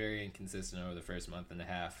season, was very inconsistent over the first month and a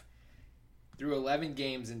half. Through 11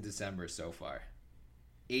 games in December so far,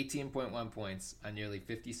 18.1 points on nearly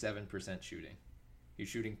 57% shooting. He's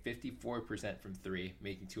shooting 54% from 3,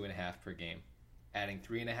 making 2.5 per game, adding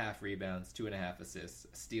 3.5 rebounds, 2.5 assists,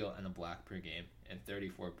 a steal, and a block per game in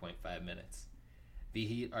 34.5 minutes. The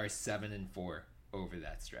Heat are 7-4 over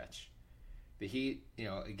that stretch. The Heat,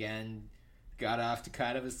 again, got off to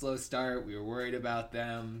kind of a slow start. We were worried about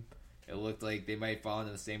them. It looked like they might fall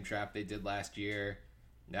into the same trap they did last year.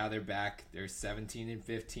 Now they're back. They're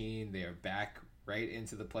 17-15. They are back right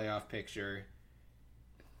into the playoff picture.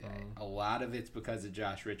 A lot of it's because of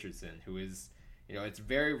Josh Richardson, who is, it's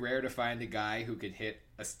very rare to find a guy who could hit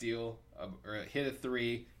a steal or hit a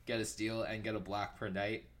 3, get a steal, and get a block per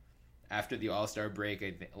night. After the All-Star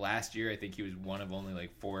break, last year, I think he was one of only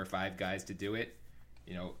like 4 or 5 guys to do it.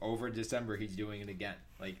 Over December, he's doing it again.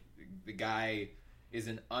 Like, the guy is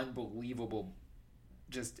an unbelievable,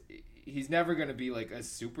 he's never going to be like a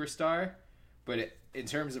superstar, but in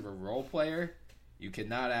terms of a role player, you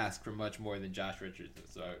cannot ask for much more than Josh Richardson.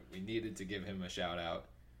 So we needed to give him a shout out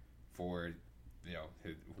for,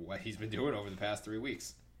 what he's been doing over the past 3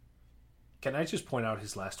 weeks. Can I just point out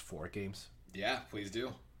his last 4 games? Yeah, please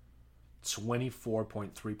do.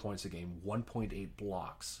 24.3 points a game, 1.8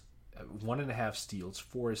 blocks, 1.5 steals,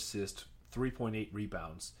 4 assists, 3.8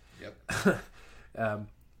 rebounds. Yep.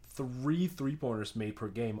 3 3-pointers made per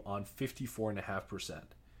game on 54.5%.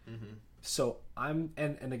 So and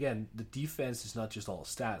again, the defense is not just all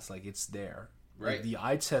stats, like, it's there. Right. Like, the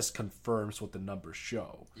eye test confirms what the numbers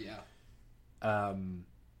show. Yeah. I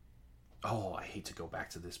hate to go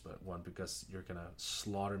back to this one because you're gonna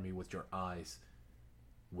slaughter me with your eyes.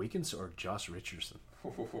 Wiggins or Josh Richardson?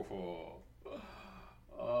 Oh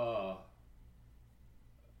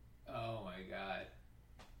my God.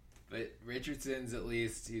 But Richardson's at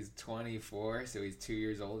least, he's 24, so he's 2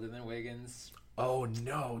 years older than Wiggins. Oh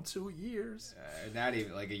no, 2 years. Not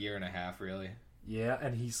even, like a year and a half, really. Yeah,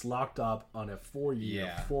 and he's locked up on a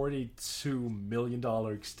 4-year, $42 million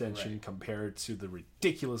extension compared to the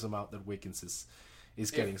ridiculous amount that Wiggins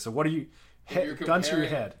is getting. So what do you... gun to your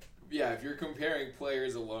head. Yeah, if you're comparing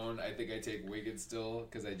players alone, I think I take Wiggins still,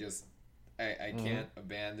 because I can't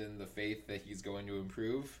abandon the faith that he's going to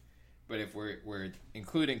improve. But if we're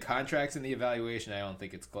including contracts in the evaluation, I don't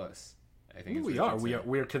think it's close. I think we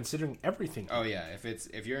are considering everything. Oh yeah,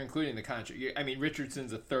 if you're including the contract,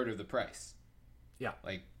 Richardson's a third of the price. Yeah,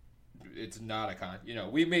 like, it's not a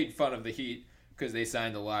we made fun of the Heat because they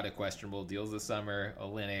signed a lot of questionable deals this summer: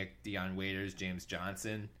 Olynyk, Dion Waiters, James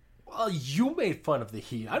Johnson. Well, you made fun of the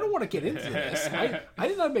Heat. I don't want to get into this. I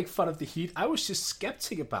did not make fun of the Heat. I was just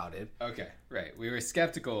skeptic about it. Okay, right. We were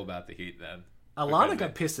skeptical about the Heat then. Alana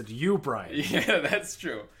got pissed at you, Brian. Yeah, that's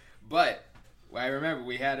true. But I remember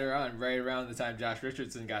we had her on right around the time Josh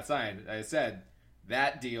Richardson got signed. I said,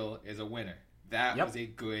 that deal is a winner. That was a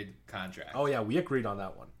good contract. Oh, yeah, we agreed on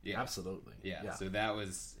that one. Yeah. Absolutely. Yeah, so that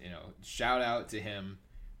was, shout out to him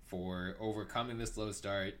for overcoming the slow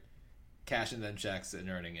start, cashing them checks, and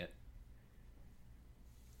earning it.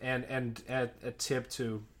 And a tip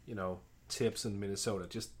to, tips in Minnesota,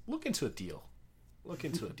 just look into a deal. Look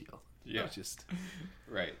into a deal. Yeah. Just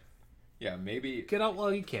right. Yeah, maybe get out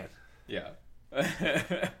while you can. Yeah.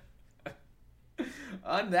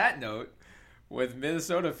 On that note, with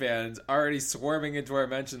Minnesota fans already swarming into our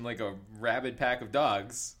mention like a rabid pack of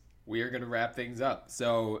dogs, we are going to wrap things up.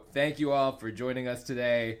 So thank you all for joining us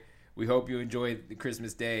today. We hope you enjoy the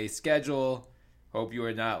Christmas Day schedule. Hope you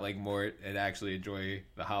are not like Mort and actually enjoy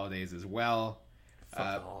the holidays as well.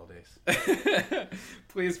 Fuck the holidays.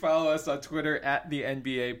 Please follow us on Twitter at the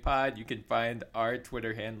NBA Pod. You can find our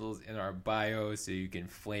Twitter handles in our bio so you can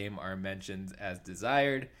flame our mentions as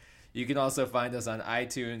desired. You can also find us on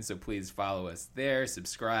iTunes, so please follow us there,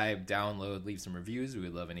 subscribe, download, leave some reviews. We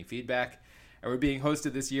would love any feedback. And we're being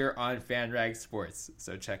hosted this year on FanRag Sports,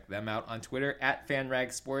 so check them out on Twitter at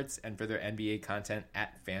FanRag Sports and for their NBA content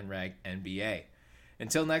at FanRag NBA.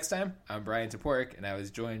 Until next time, I'm Brian Toporek, and I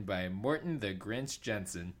was joined by Morton the Grinch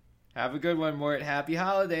Jensen. Have a good one, Mort. Happy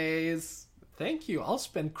holidays. Thank you. I'll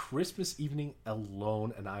spend Christmas evening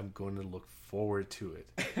alone, and I'm going to look forward to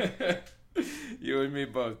it. You and me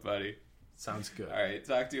both, buddy. Sounds good. All right,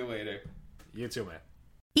 talk to you later. You too, man.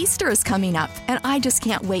 Easter is coming up, and I just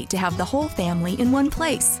can't wait to have the whole family in one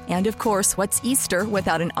place. And of course, what's Easter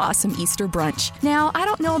without an awesome Easter brunch? Now, I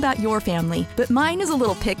don't know about your family, but mine is a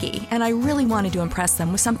little picky, and I really wanted to impress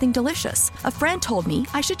them with something delicious. A friend told me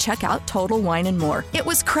I should check out Total Wine & More. It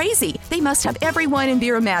was crazy. They must have every wine and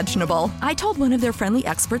beer imaginable. I told one of their friendly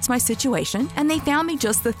experts my situation, and they found me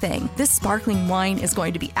just the thing. This sparkling wine is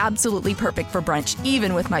going to be absolutely perfect for brunch,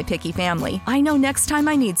 even with my picky family. I know next time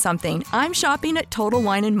I need something, I'm shopping at Total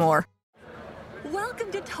Wine & More.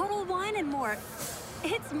 Welcome to Total Wine & More.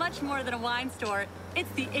 It's much more than a wine store.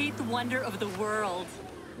 It's the 8th wonder of the world.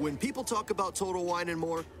 When people talk about Total Wine &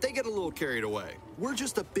 More, they get a little carried away. We're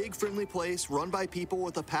just a big, friendly place run by people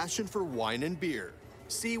with a passion for wine and beer.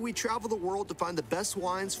 See, we travel the world to find the best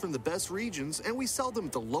wines from the best regions, and we sell them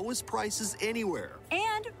at the lowest prices anywhere.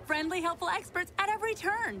 And friendly, helpful experts at every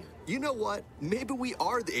turn. You know what? Maybe we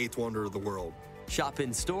are the 8th wonder of the world. Shop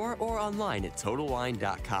in store or online at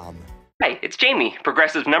TotalWine.com. Hi, it's Jamie,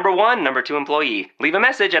 Progressive's #1, #2 employee. Leave a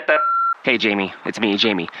message at the... Hey, Jamie, it's me,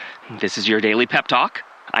 Jamie. This is your daily pep talk.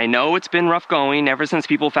 I know it's been rough going ever since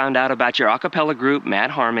people found out about your a cappella group,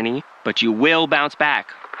 Mad Harmony, but you will bounce back.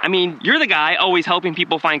 I mean, you're the guy always helping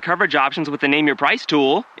people find coverage options with the Name Your Price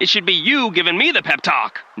tool. It should be you giving me the pep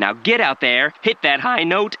talk. Now get out there, hit that high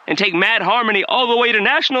note, and take Mad Harmony all the way to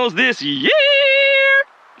nationals this year!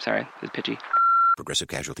 Sorry, it's pitchy. Progressive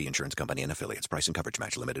Casualty Insurance Company and Affiliates. Price and coverage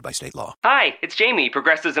match limited by state law. Hi, it's Jamie,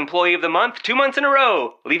 Progressive's Employee of the Month, 2 months in a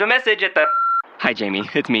row. Leave a message at the... Hi, Jamie.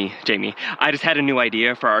 It's me, Jamie. I just had a new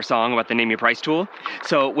idea for our song about the Name Your Price tool.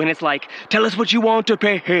 So when it's like, tell us what you want to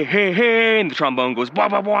pay, hey, hey, hey, and the trombone goes, blah,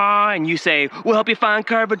 blah, blah, and you say, we'll help you find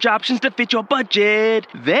coverage options to fit your budget.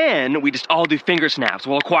 Then we just all do finger snaps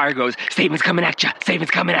while a choir goes, savings coming at ya,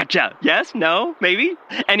 savings coming at ya. Yes? No? Maybe?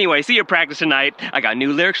 Anyway, see you at practice tonight. I got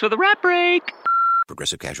new lyrics for the rap break.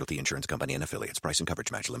 Progressive Casualty Insurance Company and Affiliates. Price and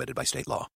coverage match limited by state law.